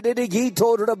terende de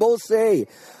gito rabose.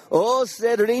 Oh,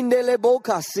 serinde le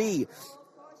bocasi.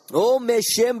 Oh,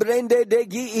 meshembrende de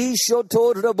gi isho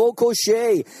toraboko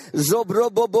she.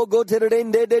 Zobrobobogo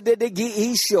terende de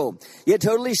gi isho. You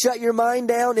totally shut your mind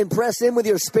down and press in with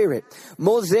your spirit.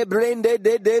 Mozebrende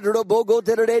de robogo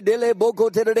terende le boko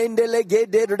terende le ge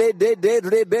de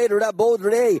rebe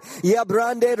rabodre.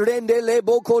 Yabrande rende le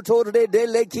boko torde de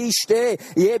le kiste.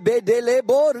 Yebe de le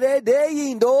bore de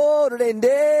indo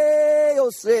rende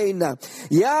osena.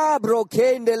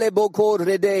 Yabrokende le boko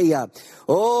redeya.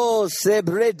 Oh,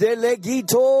 sebre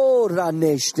delegito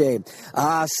raneste.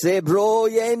 A sebro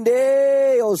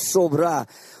yende o sobra.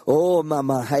 Oh,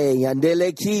 mama hey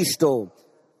andele kisto.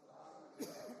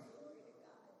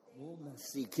 Oh,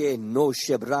 masike no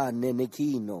shebra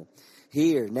nenekino.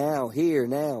 Here now, here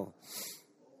now.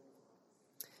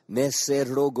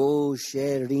 Meserogo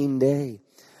sherinde.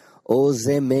 O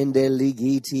zemende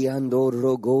ligiti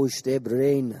andorogo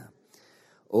stebrena.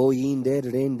 O inde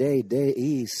rende de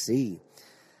isi.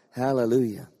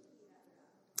 Hallelujah.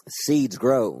 Seeds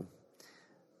grow.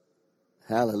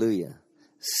 Hallelujah.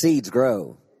 Seeds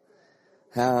grow.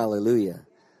 Hallelujah.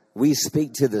 We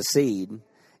speak to the seed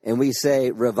and we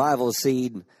say, revival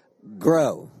seed,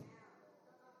 grow.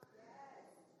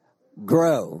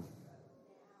 Grow.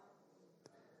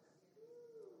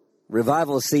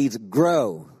 Revival seeds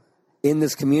grow in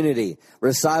this community.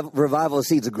 Revival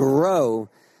seeds grow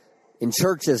in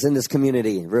churches in this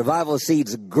community. Revival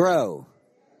seeds grow.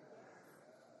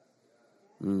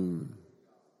 De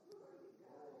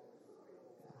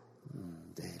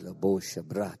la bosha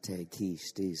brate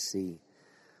kisti si.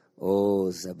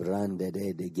 O zabrande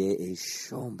de ge e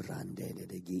shombrande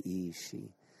de ge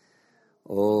ishi.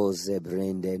 O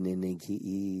zebrende niki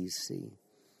isi.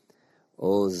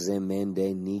 O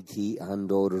zemende niki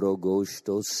andoro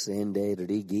gosto sende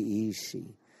rigi ishi.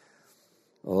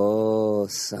 O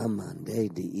samande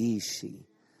di ishi.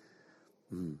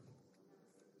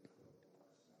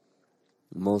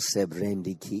 Mose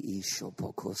brendi ki isho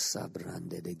poko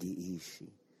sabrande de gi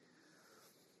ishi.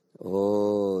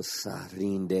 O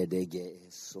sarinde de ge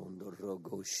sondo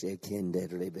rogo shekende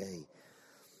rebe.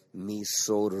 Mi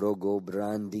so rogo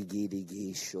brandi gidi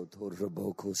gisho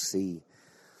toroboko si.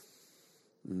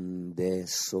 De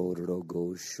so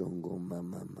rogo shongo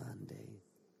mama mande.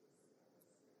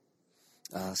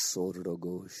 A so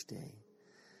rogo ste.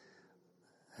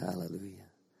 Hallelujah.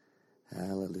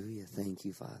 Hallelujah. Thank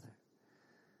you, Father.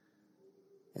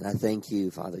 And I thank you,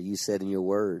 Father. You said in your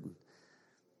word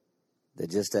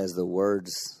that just as the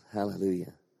words,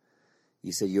 hallelujah,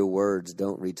 you said your words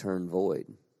don't return void.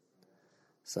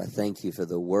 So I thank you for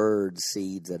the word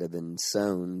seeds that have been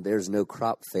sown. There's no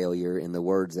crop failure in the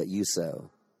words that you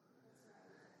sow.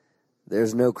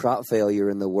 There's no crop failure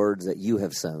in the words that you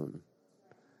have sown.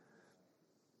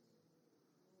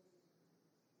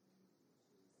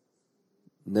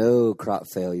 No crop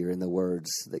failure in the words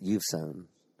that you've sown.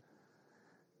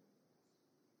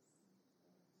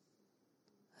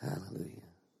 Hallelujah.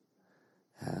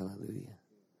 Hallelujah.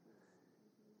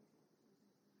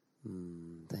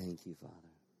 Thank you, Father.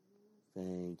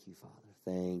 Thank you, Father.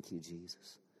 Thank you,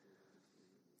 Jesus.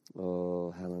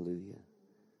 Oh, hallelujah.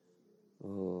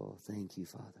 Oh, thank you,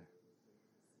 Father.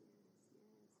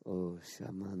 Oh,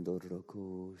 Shamando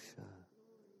Rokosha.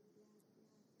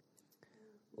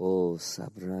 Oh,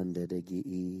 Sabrande de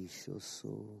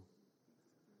Giishoso.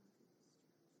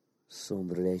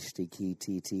 Sombreshti ki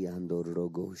titi andor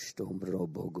rogostombro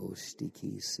bogosti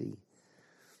kisi.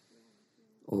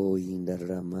 O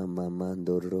indarama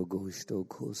mamando rogosto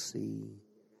kosi.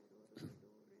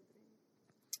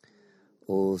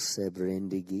 O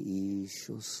sebrendigi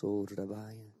ishoso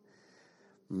rabaya.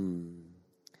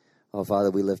 Oh,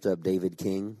 Father, we lift up David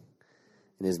King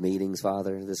in his meetings,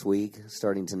 Father, this week,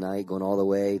 starting tonight, going all the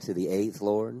way to the 8th,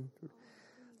 Lord.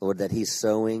 Lord, that he's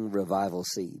sowing revival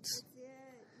seeds.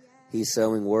 He's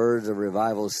sowing words of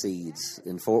revival seeds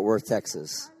in Fort Worth,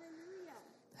 Texas.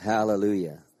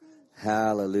 Hallelujah.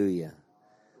 Hallelujah.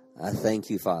 I thank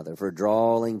you, Father, for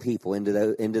drawing people into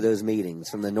those meetings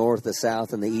from the north, the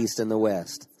south, and the east, and the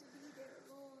west.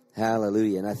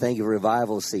 Hallelujah. And I thank you for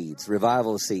revival seeds.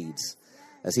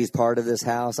 As he's part of this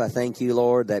house, I thank you,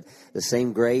 Lord, that the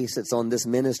same grace that's on this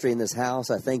ministry in this house,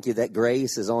 I thank you that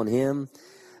grace is on him.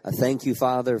 I thank you,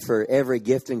 Father, for every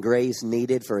gift and grace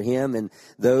needed for him and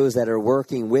those that are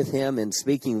working with him and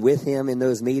speaking with him in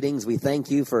those meetings. We thank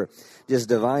you for just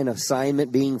divine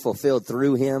assignment being fulfilled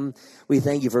through him. We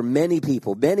thank you for many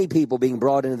people being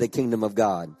brought into the kingdom of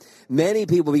God. Many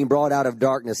people being brought out of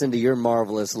darkness into your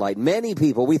marvelous light. Many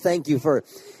people, we thank you for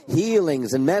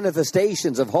healings and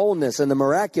manifestations of wholeness and the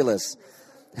miraculous.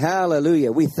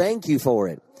 Hallelujah. We thank you for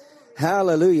it.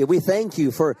 Hallelujah. We thank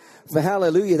you for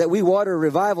hallelujah, that we water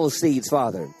revival seeds,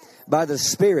 Father, by the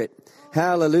Spirit.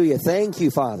 Hallelujah. Thank you,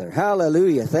 Father.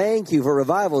 Hallelujah. Thank you for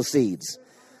revival seeds.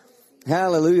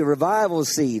 Hallelujah. Revival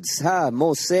seeds. Ha,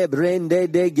 mose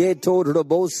brende de geto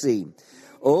robosi.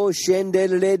 O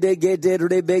shendele de gete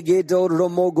rebegeto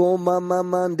romogoma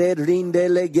mamande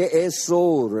rindele ge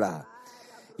esora.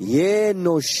 Ye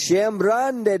no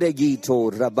shembrande de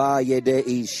gito rabaye de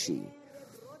ishi.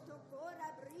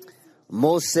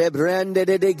 Mose brande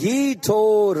de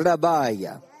gito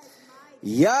rabaya.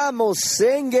 Ya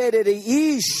mosenge de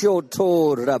isho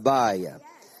to rabaya.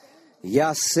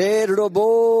 Ya ser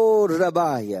robo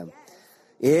rabaya.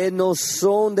 E no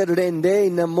son de rende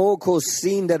namoko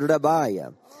sin de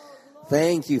rabaya.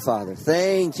 Thank you, Father.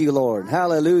 Thank you, Lord.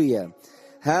 Hallelujah.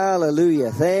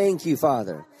 Hallelujah. Thank you,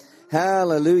 Father.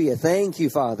 Hallelujah. Thank you,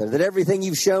 Father, that everything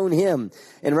you've shown him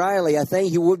and Riley, I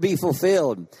thank you, would be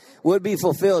fulfilled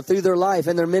through their life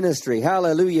and their ministry.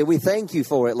 Hallelujah. We thank you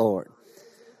for it, Lord.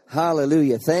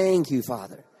 Hallelujah. Thank you,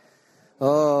 Father.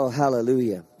 Oh,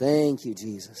 hallelujah. Thank you,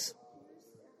 Jesus.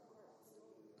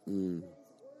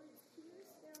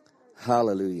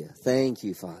 Hallelujah. Thank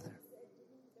you, Father.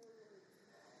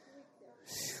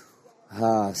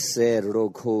 Ha ser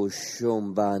roko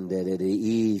shombande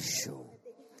de isho.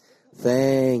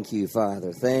 Thank you,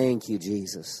 Father. Thank you,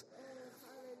 Jesus.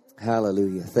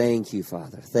 Hallelujah. Thank you,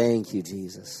 Father. Thank you,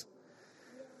 Jesus.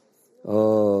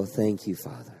 Oh, thank you,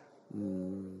 Father.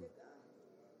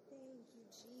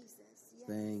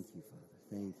 Thank you, Father.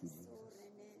 Thank you, Jesus.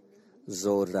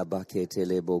 Zora bakete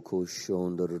leboko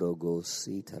shondorogo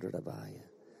sitarabaya.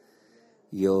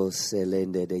 Yo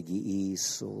selende de gi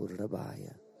so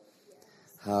rabaya.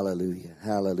 Hallelujah.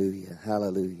 Hallelujah.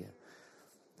 Hallelujah.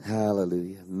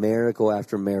 Hallelujah. Miracle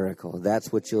after miracle.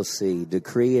 That's what you'll see.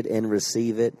 Decree it and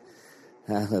receive it.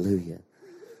 Hallelujah.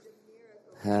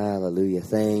 Hallelujah.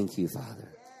 Thank you,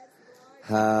 Father.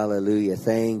 Hallelujah.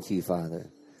 Thank you,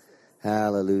 Father.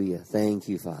 Hallelujah. Thank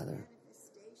you, Father.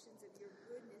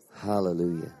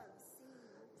 Hallelujah.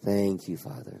 Thank you,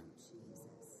 Father.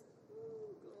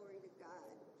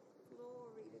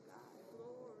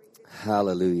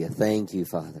 Hallelujah. Thank you,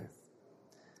 Father.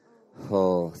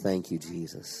 Oh, thank you,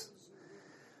 Jesus.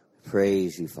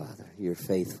 Praise you, Father. You're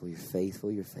faithful. You're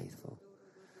faithful. You're faithful.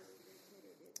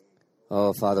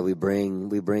 Oh, Father, we bring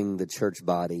the church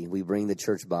body. We bring the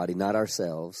church body, not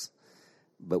ourselves,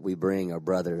 but we bring our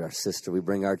brother, our sister. We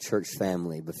bring our church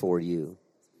family before you.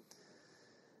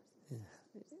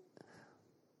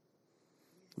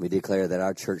 We declare that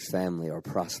our church family are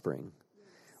prospering.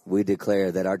 We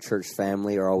declare that our church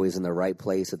family are always in the right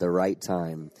place at the right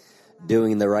time,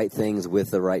 doing the right things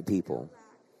with the right people.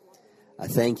 I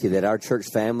thank you that our church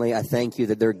family, I thank you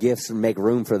that their gifts make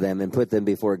room for them and put them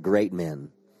before great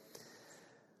men.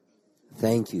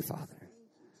 Thank you, Father.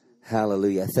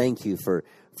 Hallelujah. Thank you for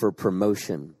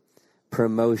promotion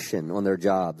on their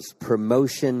jobs,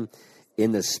 promotion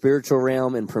in the spiritual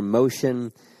realm and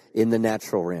promotion in the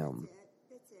natural realm.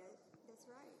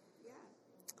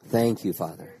 Thank you,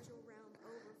 Father.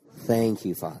 Thank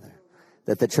you, Father,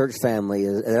 that the church family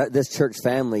this church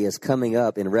family is coming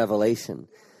up in revelation,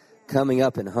 coming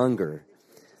up in hunger,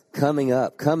 coming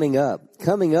up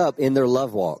in their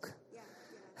love walk.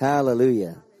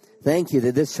 Hallelujah. Thank you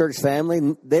that this church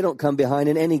family, they don't come behind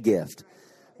in any gift,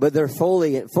 but they're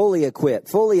fully equipped,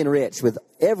 fully enriched with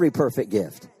every perfect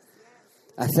gift.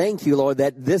 I thank you, Lord,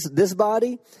 that this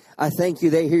body, I thank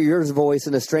you they hear your voice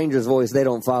and a stranger's voice they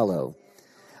don't follow.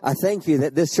 I thank you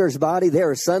that this church body, they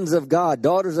are sons of God,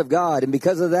 daughters of God, and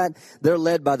because of that, they're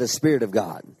led by the Spirit of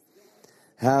God.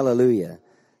 Hallelujah.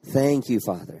 Thank you,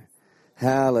 Father.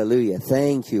 Hallelujah.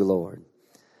 Thank you, Lord.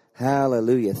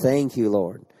 Hallelujah. Thank you,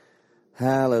 Lord.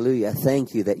 Hallelujah.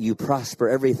 Thank you that you prosper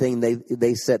everything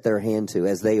they set their hand to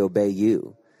as they obey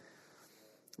you.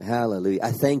 Hallelujah.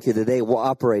 I thank you that they will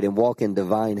operate and walk in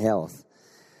divine health.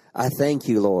 I thank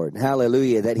you, Lord.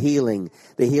 Hallelujah. That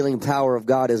the healing power of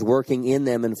God is working in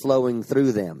them and flowing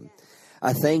through them.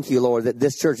 I thank you, Lord, that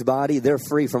this church body, they're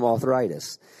free from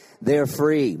arthritis. They're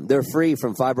free. They're free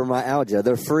from fibromyalgia.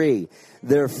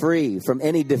 They're free from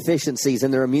any deficiencies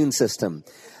in their immune system.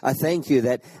 I thank you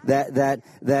that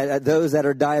those that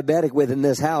are diabetic within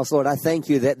this house, Lord, I thank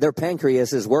you that their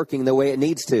pancreas is working the way it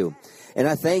needs to. And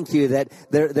I thank you that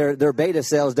their beta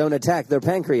cells don't attack their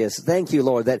pancreas. Thank you,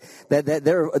 Lord, that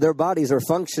their bodies are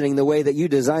functioning the way that you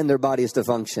designed their bodies to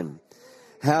function.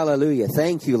 Hallelujah.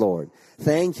 Thank you, Lord.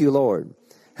 Thank you, Lord.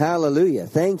 Hallelujah.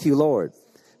 Thank you, Lord.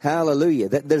 Hallelujah.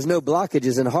 That there's no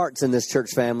blockages in hearts in this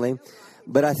church family.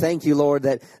 But I thank you, Lord,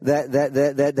 that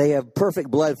they have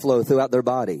perfect blood flow throughout their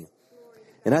body.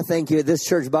 And I thank you, this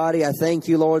church body, I thank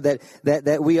you, Lord,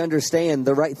 that we understand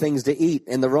the right things to eat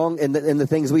and the wrong and the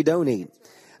things we don't eat.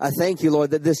 I thank you,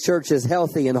 Lord, that this church is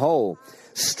healthy and whole,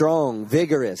 strong,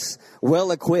 vigorous,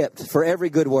 well equipped for every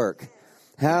good work.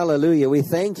 Hallelujah. We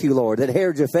thank you, Lord, that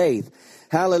Heritage of Faith,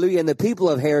 hallelujah, and the people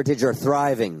of Heritage are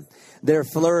thriving. They're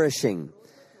flourishing.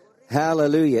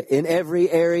 Hallelujah. In every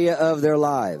area of their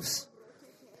lives.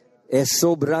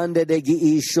 Eso brande de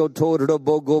giisho torro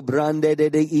bogo brande de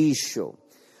isho.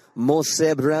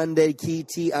 Mose brande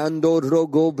kiti ando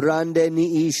rogo brande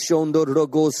ni isho ando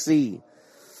rogo si.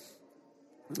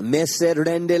 Mese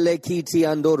rende le kiti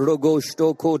ando rogo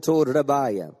sto koto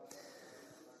rabaya.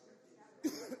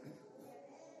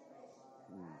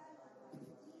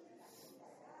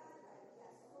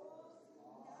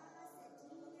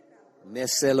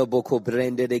 Meselo boko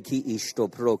brande de ki isto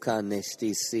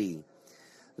prokanesti si.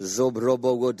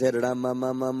 Zobrobogo terama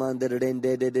mama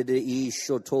manderende de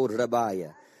isho to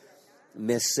rabaya.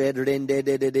 Mesedrende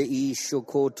de isho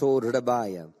koto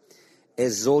rabaya.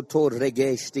 Ezoto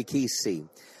regeshti kisi.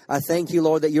 I thank you,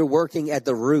 Lord, that you're working at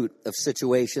the root of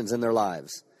situations in their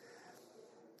lives.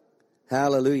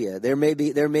 Hallelujah. There may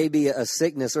be a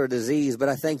sickness or a disease, but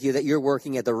I thank you that you're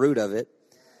working at the root of it.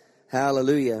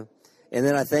 Hallelujah. And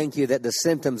then I thank you that the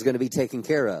symptom's going to be taken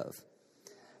care of.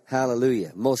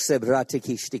 Hallelujah.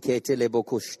 Mosebratikishtikete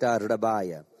lebokushtar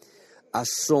rabaya.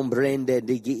 Asombrende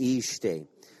digiiste.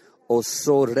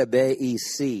 Osorebe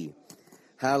isi.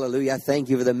 Hallelujah. I thank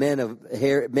you for the men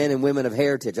and women of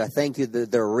Heritage. I thank you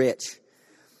that they're rich.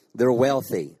 They're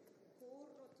wealthy.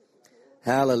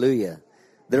 Hallelujah.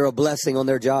 They're a blessing on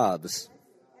their jobs.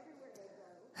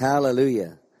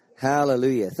 Hallelujah.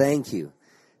 Hallelujah. Thank you.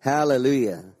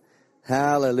 Hallelujah.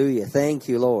 Hallelujah. Thank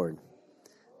you, Lord.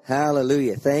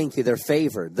 Hallelujah. Thank you. They're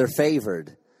favored. They're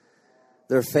favored.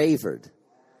 They're favored.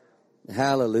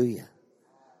 Hallelujah.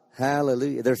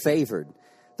 Hallelujah. They're favored.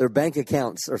 Their bank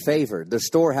accounts are favored. Their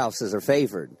storehouses are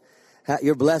favored.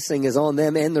 Your blessing is on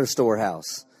them and their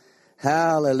storehouse.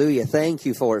 Hallelujah. Thank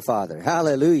you for it, Father.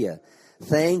 Hallelujah.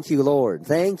 Thank you, Lord.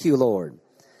 Thank you, Lord.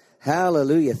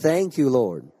 Hallelujah. Thank you,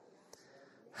 Lord.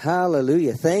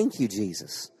 Hallelujah. Thank you,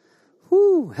 Jesus.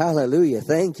 Whoo. Hallelujah.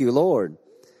 Thank you, Lord.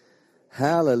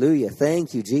 Hallelujah.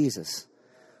 Thank you, Jesus.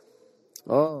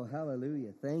 Oh,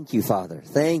 hallelujah. Thank you, Father.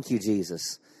 Thank you,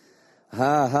 Jesus.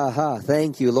 Ha, ha, ha.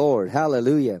 Thank you, Lord.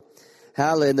 Hallelujah.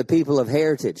 Hallelujah. And the people of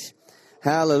Heritage.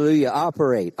 Hallelujah.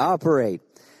 Operate.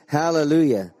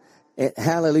 Hallelujah.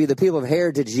 Hallelujah. The people of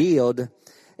Heritage yield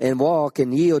and walk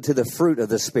and yield to the fruit of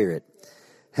the Spirit.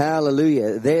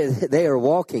 Hallelujah. They are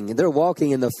walking. They're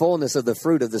walking in the fullness of the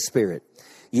fruit of the Spirit.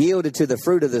 Yielded to the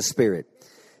fruit of the Spirit.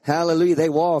 Hallelujah. They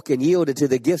walk and yielded to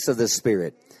the gifts of the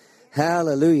Spirit.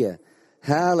 Hallelujah.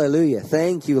 Hallelujah.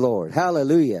 Thank you, Lord.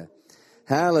 Hallelujah.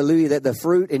 Hallelujah. That the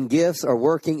fruit and gifts are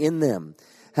working in them.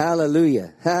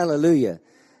 Hallelujah. Hallelujah.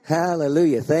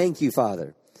 Hallelujah. Thank you,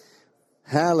 Father.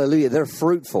 Hallelujah. They're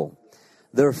fruitful.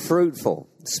 They're fruitful.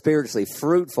 Spiritually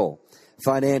fruitful.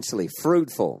 Financially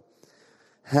fruitful.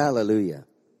 Hallelujah.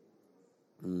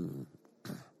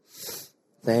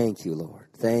 Thank you, Lord.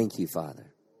 Thank you,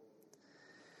 Father.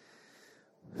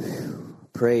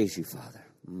 Praise you, Father.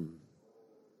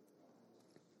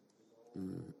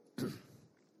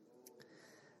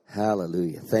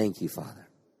 Hallelujah. Thank you, Father.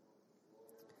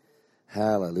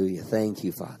 Hallelujah. Thank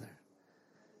you, Father.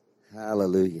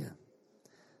 Hallelujah.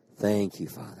 Thank you,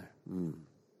 Father.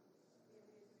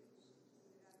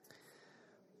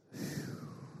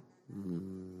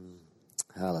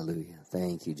 Hallelujah.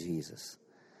 Thank you, Jesus.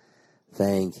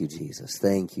 Thank you, Jesus.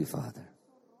 Thank you, Father.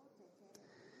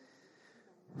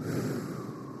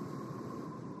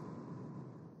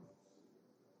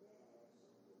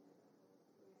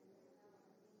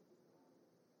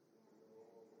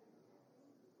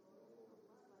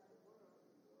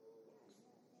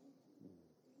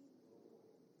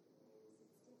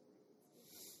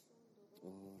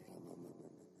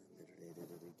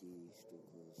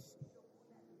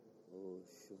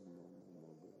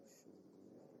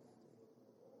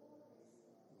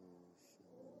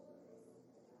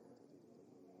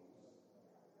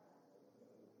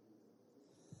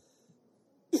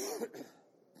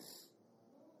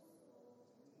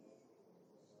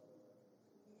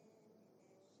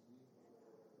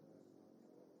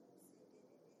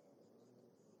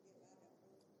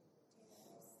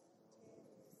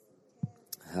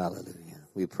 Hallelujah.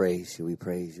 We praise you. We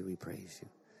praise you. We praise you.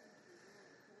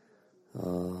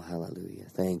 Oh, hallelujah.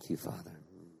 Thank you, Father.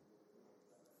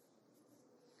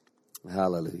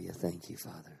 Hallelujah. Thank you,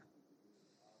 Father.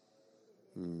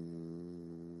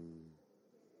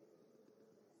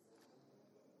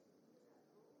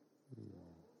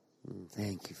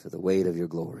 Thank you for the weight of your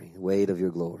glory. Weight of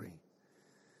your glory.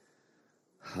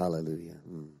 Hallelujah.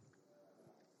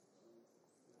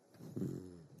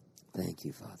 Thank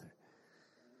you, Father.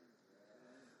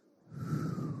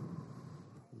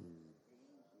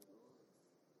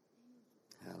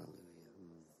 Hallelujah.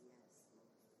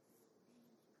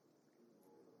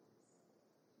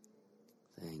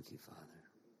 Thank you, Father.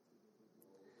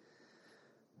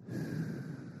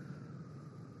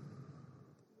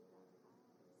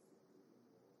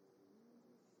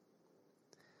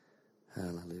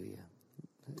 Hallelujah.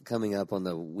 Coming up on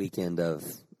the weekend of,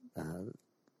 actually,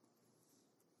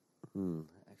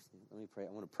 let me pray.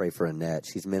 I want to pray for Annette.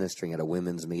 She's ministering at a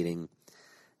women's meeting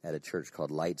at a church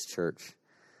called Lights Church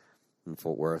in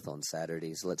Fort Worth on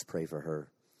Saturdays. Let's pray for her.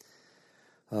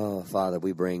 Oh, Father,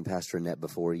 we bring Pastor Annette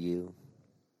before you,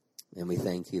 and we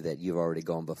thank you that you've already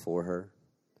gone before her.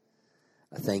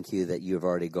 I thank you that you've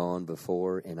already gone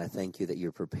before, and I thank you that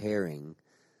you're preparing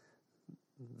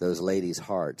those ladies'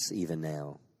 hearts even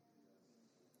now.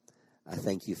 I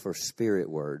thank you for spirit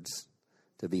words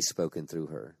to be spoken through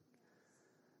her.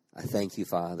 I thank you,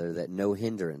 Father, that no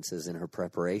hindrances in her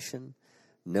preparation,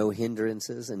 no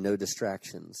hindrances and no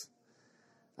distractions.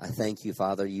 I thank you,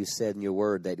 Father, you said in your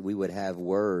word that we would have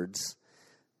words.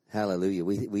 Hallelujah.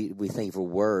 We thank you for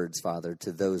words, Father,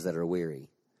 to those that are weary.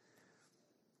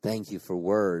 Thank you for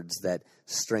words that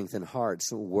strengthen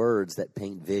hearts, words that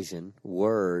paint vision,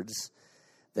 words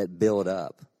that build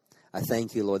up. I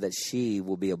thank you, Lord, that she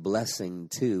will be a blessing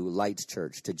to Lights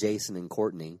Church, to Jason and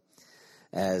Courtney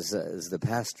as the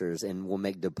pastors, and will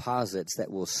make deposits that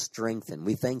will strengthen.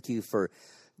 We thank you for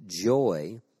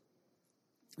joy,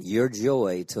 your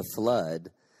joy to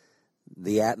flood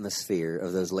the atmosphere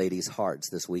of those ladies' hearts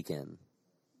this weekend.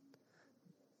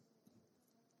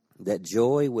 That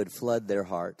joy would flood their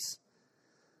hearts.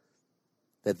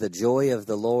 That the joy of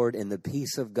the Lord and the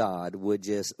peace of God would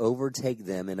just overtake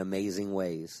them in amazing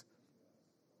ways.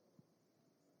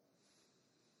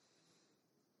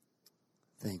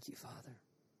 Thank you, Father.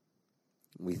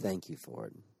 We thank you for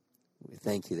it. We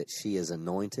thank you that she is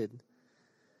anointed,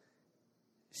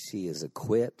 she is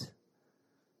equipped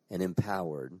and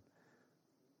empowered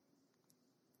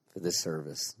for this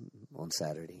service on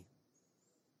Saturday.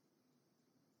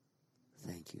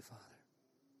 Thank you, Father.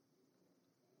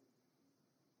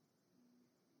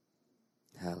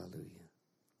 Hallelujah.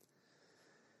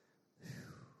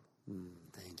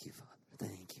 Thank you, Father.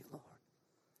 Thank you, Lord.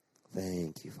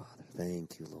 Thank you, Father.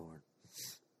 Thank you, Lord.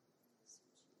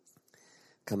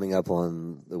 Coming up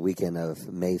on the weekend of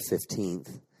May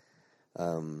 15th,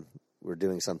 we're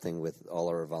doing something with all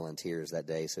our volunteers that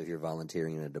day. So if you're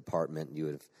volunteering in a department, you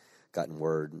would have gotten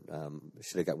word,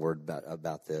 should have got word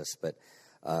about this. But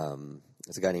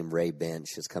there's a guy named Ray Bench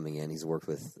is coming in. He's worked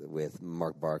with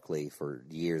Mark Barkley for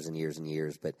years and years and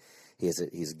years, but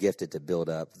he's gifted to build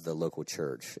up the local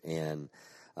church. And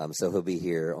so he'll be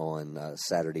here on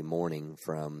Saturday morning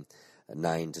from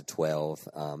 9 to 12,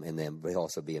 and then he'll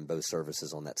also be in both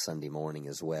services on that Sunday morning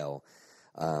as well.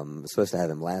 I was supposed to have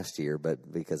him last year,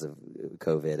 but because of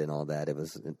COVID and all that, it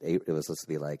was supposed to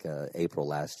be like April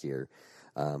last year,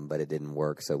 but it didn't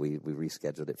work, so we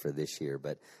rescheduled it for this year.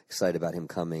 But excited about him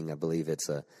coming. I believe it's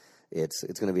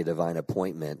going to be a divine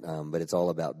appointment, but it's all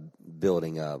about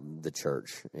building up the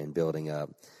church and building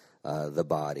up the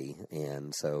body,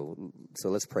 and so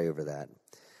let's pray over that.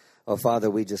 Oh, Father,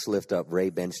 we just lift up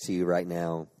Ray Bench to you right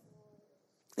now.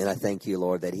 And I thank you,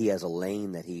 Lord, that he has a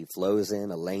lane that he flows in,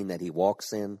 a lane that he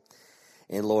walks in.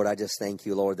 And, Lord, I just thank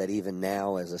you, Lord, that even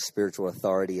now as a spiritual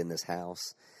authority in this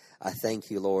house, I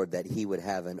thank you, Lord, that he would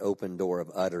have an open door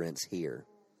of utterance here.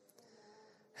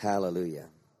 Hallelujah.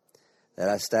 That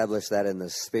I establish that in the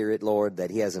Spirit, Lord,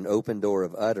 that he has an open door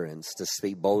of utterance to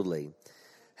speak boldly.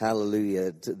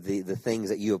 Hallelujah. To the things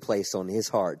that you have placed on his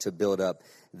heart to build up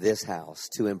this house,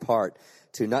 to impart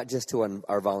to not just to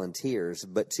our volunteers,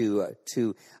 but to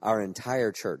our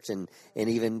entire church and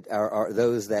even our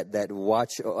those that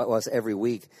watch us every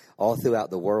week all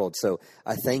throughout the world. So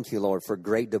I thank you, Lord, for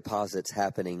great deposits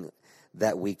happening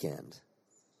that weekend.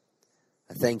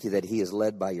 I thank you that he is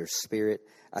led by your Spirit.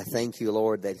 I thank you,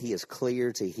 Lord, that he is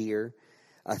clear to hear.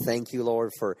 I thank you,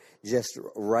 Lord, for just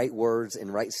right words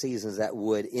and right seasons that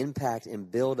would impact and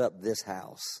build up this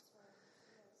house.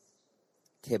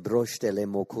 Kebroštele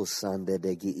mokusande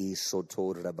degi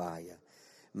isotor rabaya.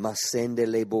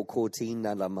 Masendele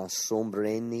bokotina la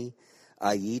masombreni.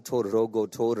 Aito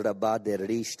rogo tor rabade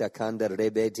rishta kanda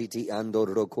rebetiti andor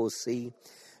rokosi.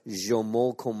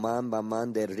 Jomo komamba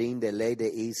mande rinde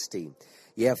lede isti.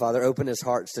 Yeah, Father, open his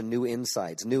hearts to new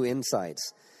insights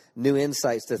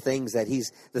to things that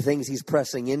he's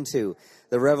pressing into,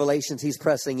 the revelations he's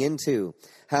pressing into.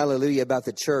 Hallelujah, about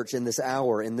the church in this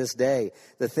hour, in this day,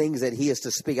 the things that he is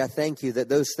to speak. I thank you that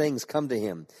those things come to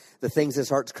him. The things his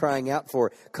heart's crying out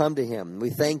for come to him. We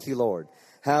thank you, Lord.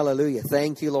 Hallelujah.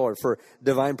 Thank you, Lord, for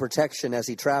divine protection as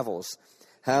he travels.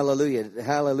 Hallelujah.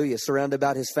 Hallelujah. Surround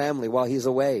about his family while he's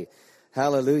away.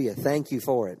 Hallelujah. Thank you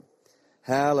for it.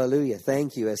 Hallelujah.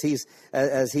 Thank you.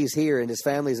 As he's here and his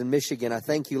family's in Michigan, I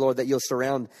thank you, Lord, that you'll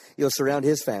surround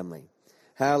his family.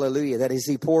 Hallelujah. That as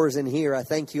he pours in here, I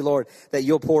thank you, Lord, that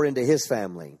you'll pour into his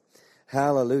family.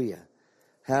 Hallelujah.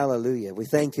 Hallelujah. We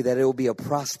thank you that it will be a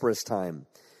prosperous time.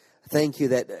 Thank you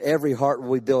that every heart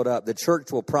will be built up. The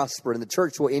church will prosper and the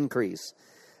church will increase.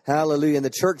 Hallelujah. And the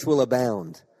church will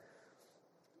abound.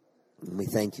 And we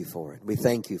thank you for it. We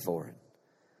thank you for it.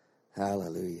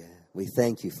 Hallelujah. We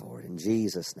thank you for it in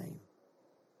Jesus' name.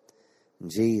 In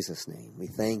Jesus' name. We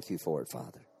thank you for it,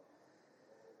 Father.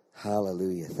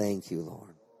 Hallelujah. Thank you,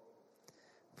 Lord.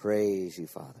 Praise you,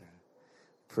 Father.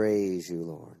 Praise you,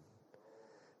 Lord.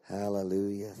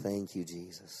 Hallelujah. Thank you,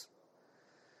 Jesus.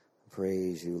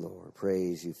 Praise you, Lord.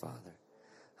 Praise you, Father.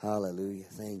 Hallelujah.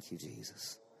 Thank you,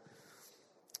 Jesus.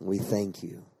 We thank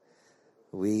you.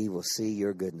 We will see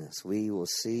your goodness. We will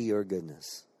see your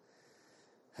goodness.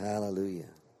 Hallelujah.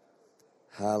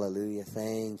 Hallelujah.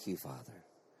 Thank you, Father.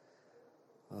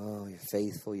 Oh, you're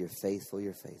faithful. You're faithful.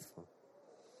 You're faithful.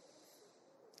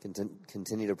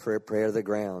 Continue to prepare the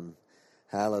ground.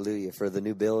 Hallelujah. For the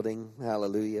new building.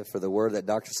 Hallelujah. For the word that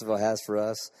Dr. Seville has for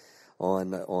us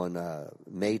on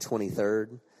May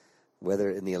 23rd, whether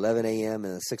in the 11 a.m.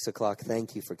 and the 6 o'clock.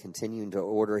 Thank you for continuing to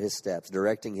order his steps,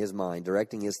 directing his mind,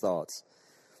 directing his thoughts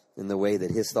in the way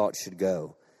that his thoughts should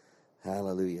go.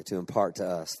 Hallelujah. To impart to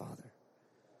us, Father.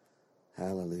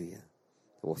 Hallelujah.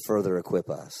 It will further equip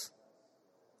us.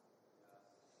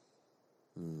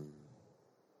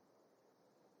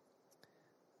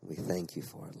 We thank you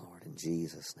for it, Lord, in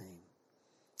Jesus' name.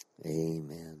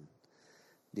 Amen.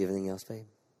 Do you have anything else, babe?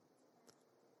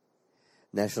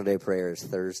 National Day Prayer is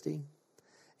Thursday.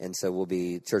 And so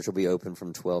church will be open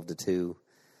from 12 to 2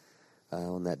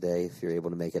 on that day if you're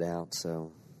able to make it out.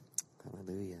 So,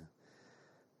 hallelujah.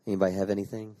 Anybody have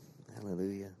anything?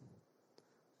 Hallelujah.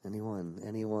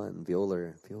 Anyone?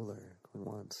 Bueller, going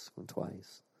once, going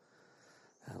twice.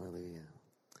 Hallelujah.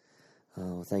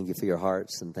 Oh, thank you for your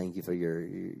hearts, and thank you for your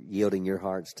yielding your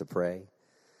hearts to pray.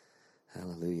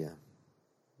 Hallelujah.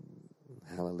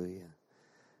 Hallelujah.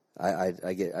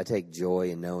 I take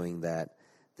joy in knowing that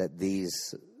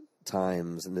these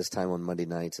times and this time on Monday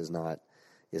nights is not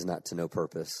to no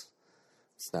purpose.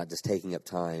 It's not just taking up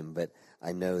time, but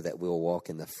I know that we'll walk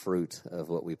in the fruit of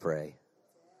what we pray.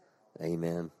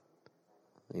 Amen.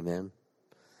 Amen.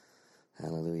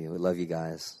 Hallelujah. We love you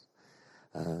guys.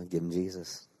 Give him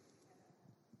Jesus.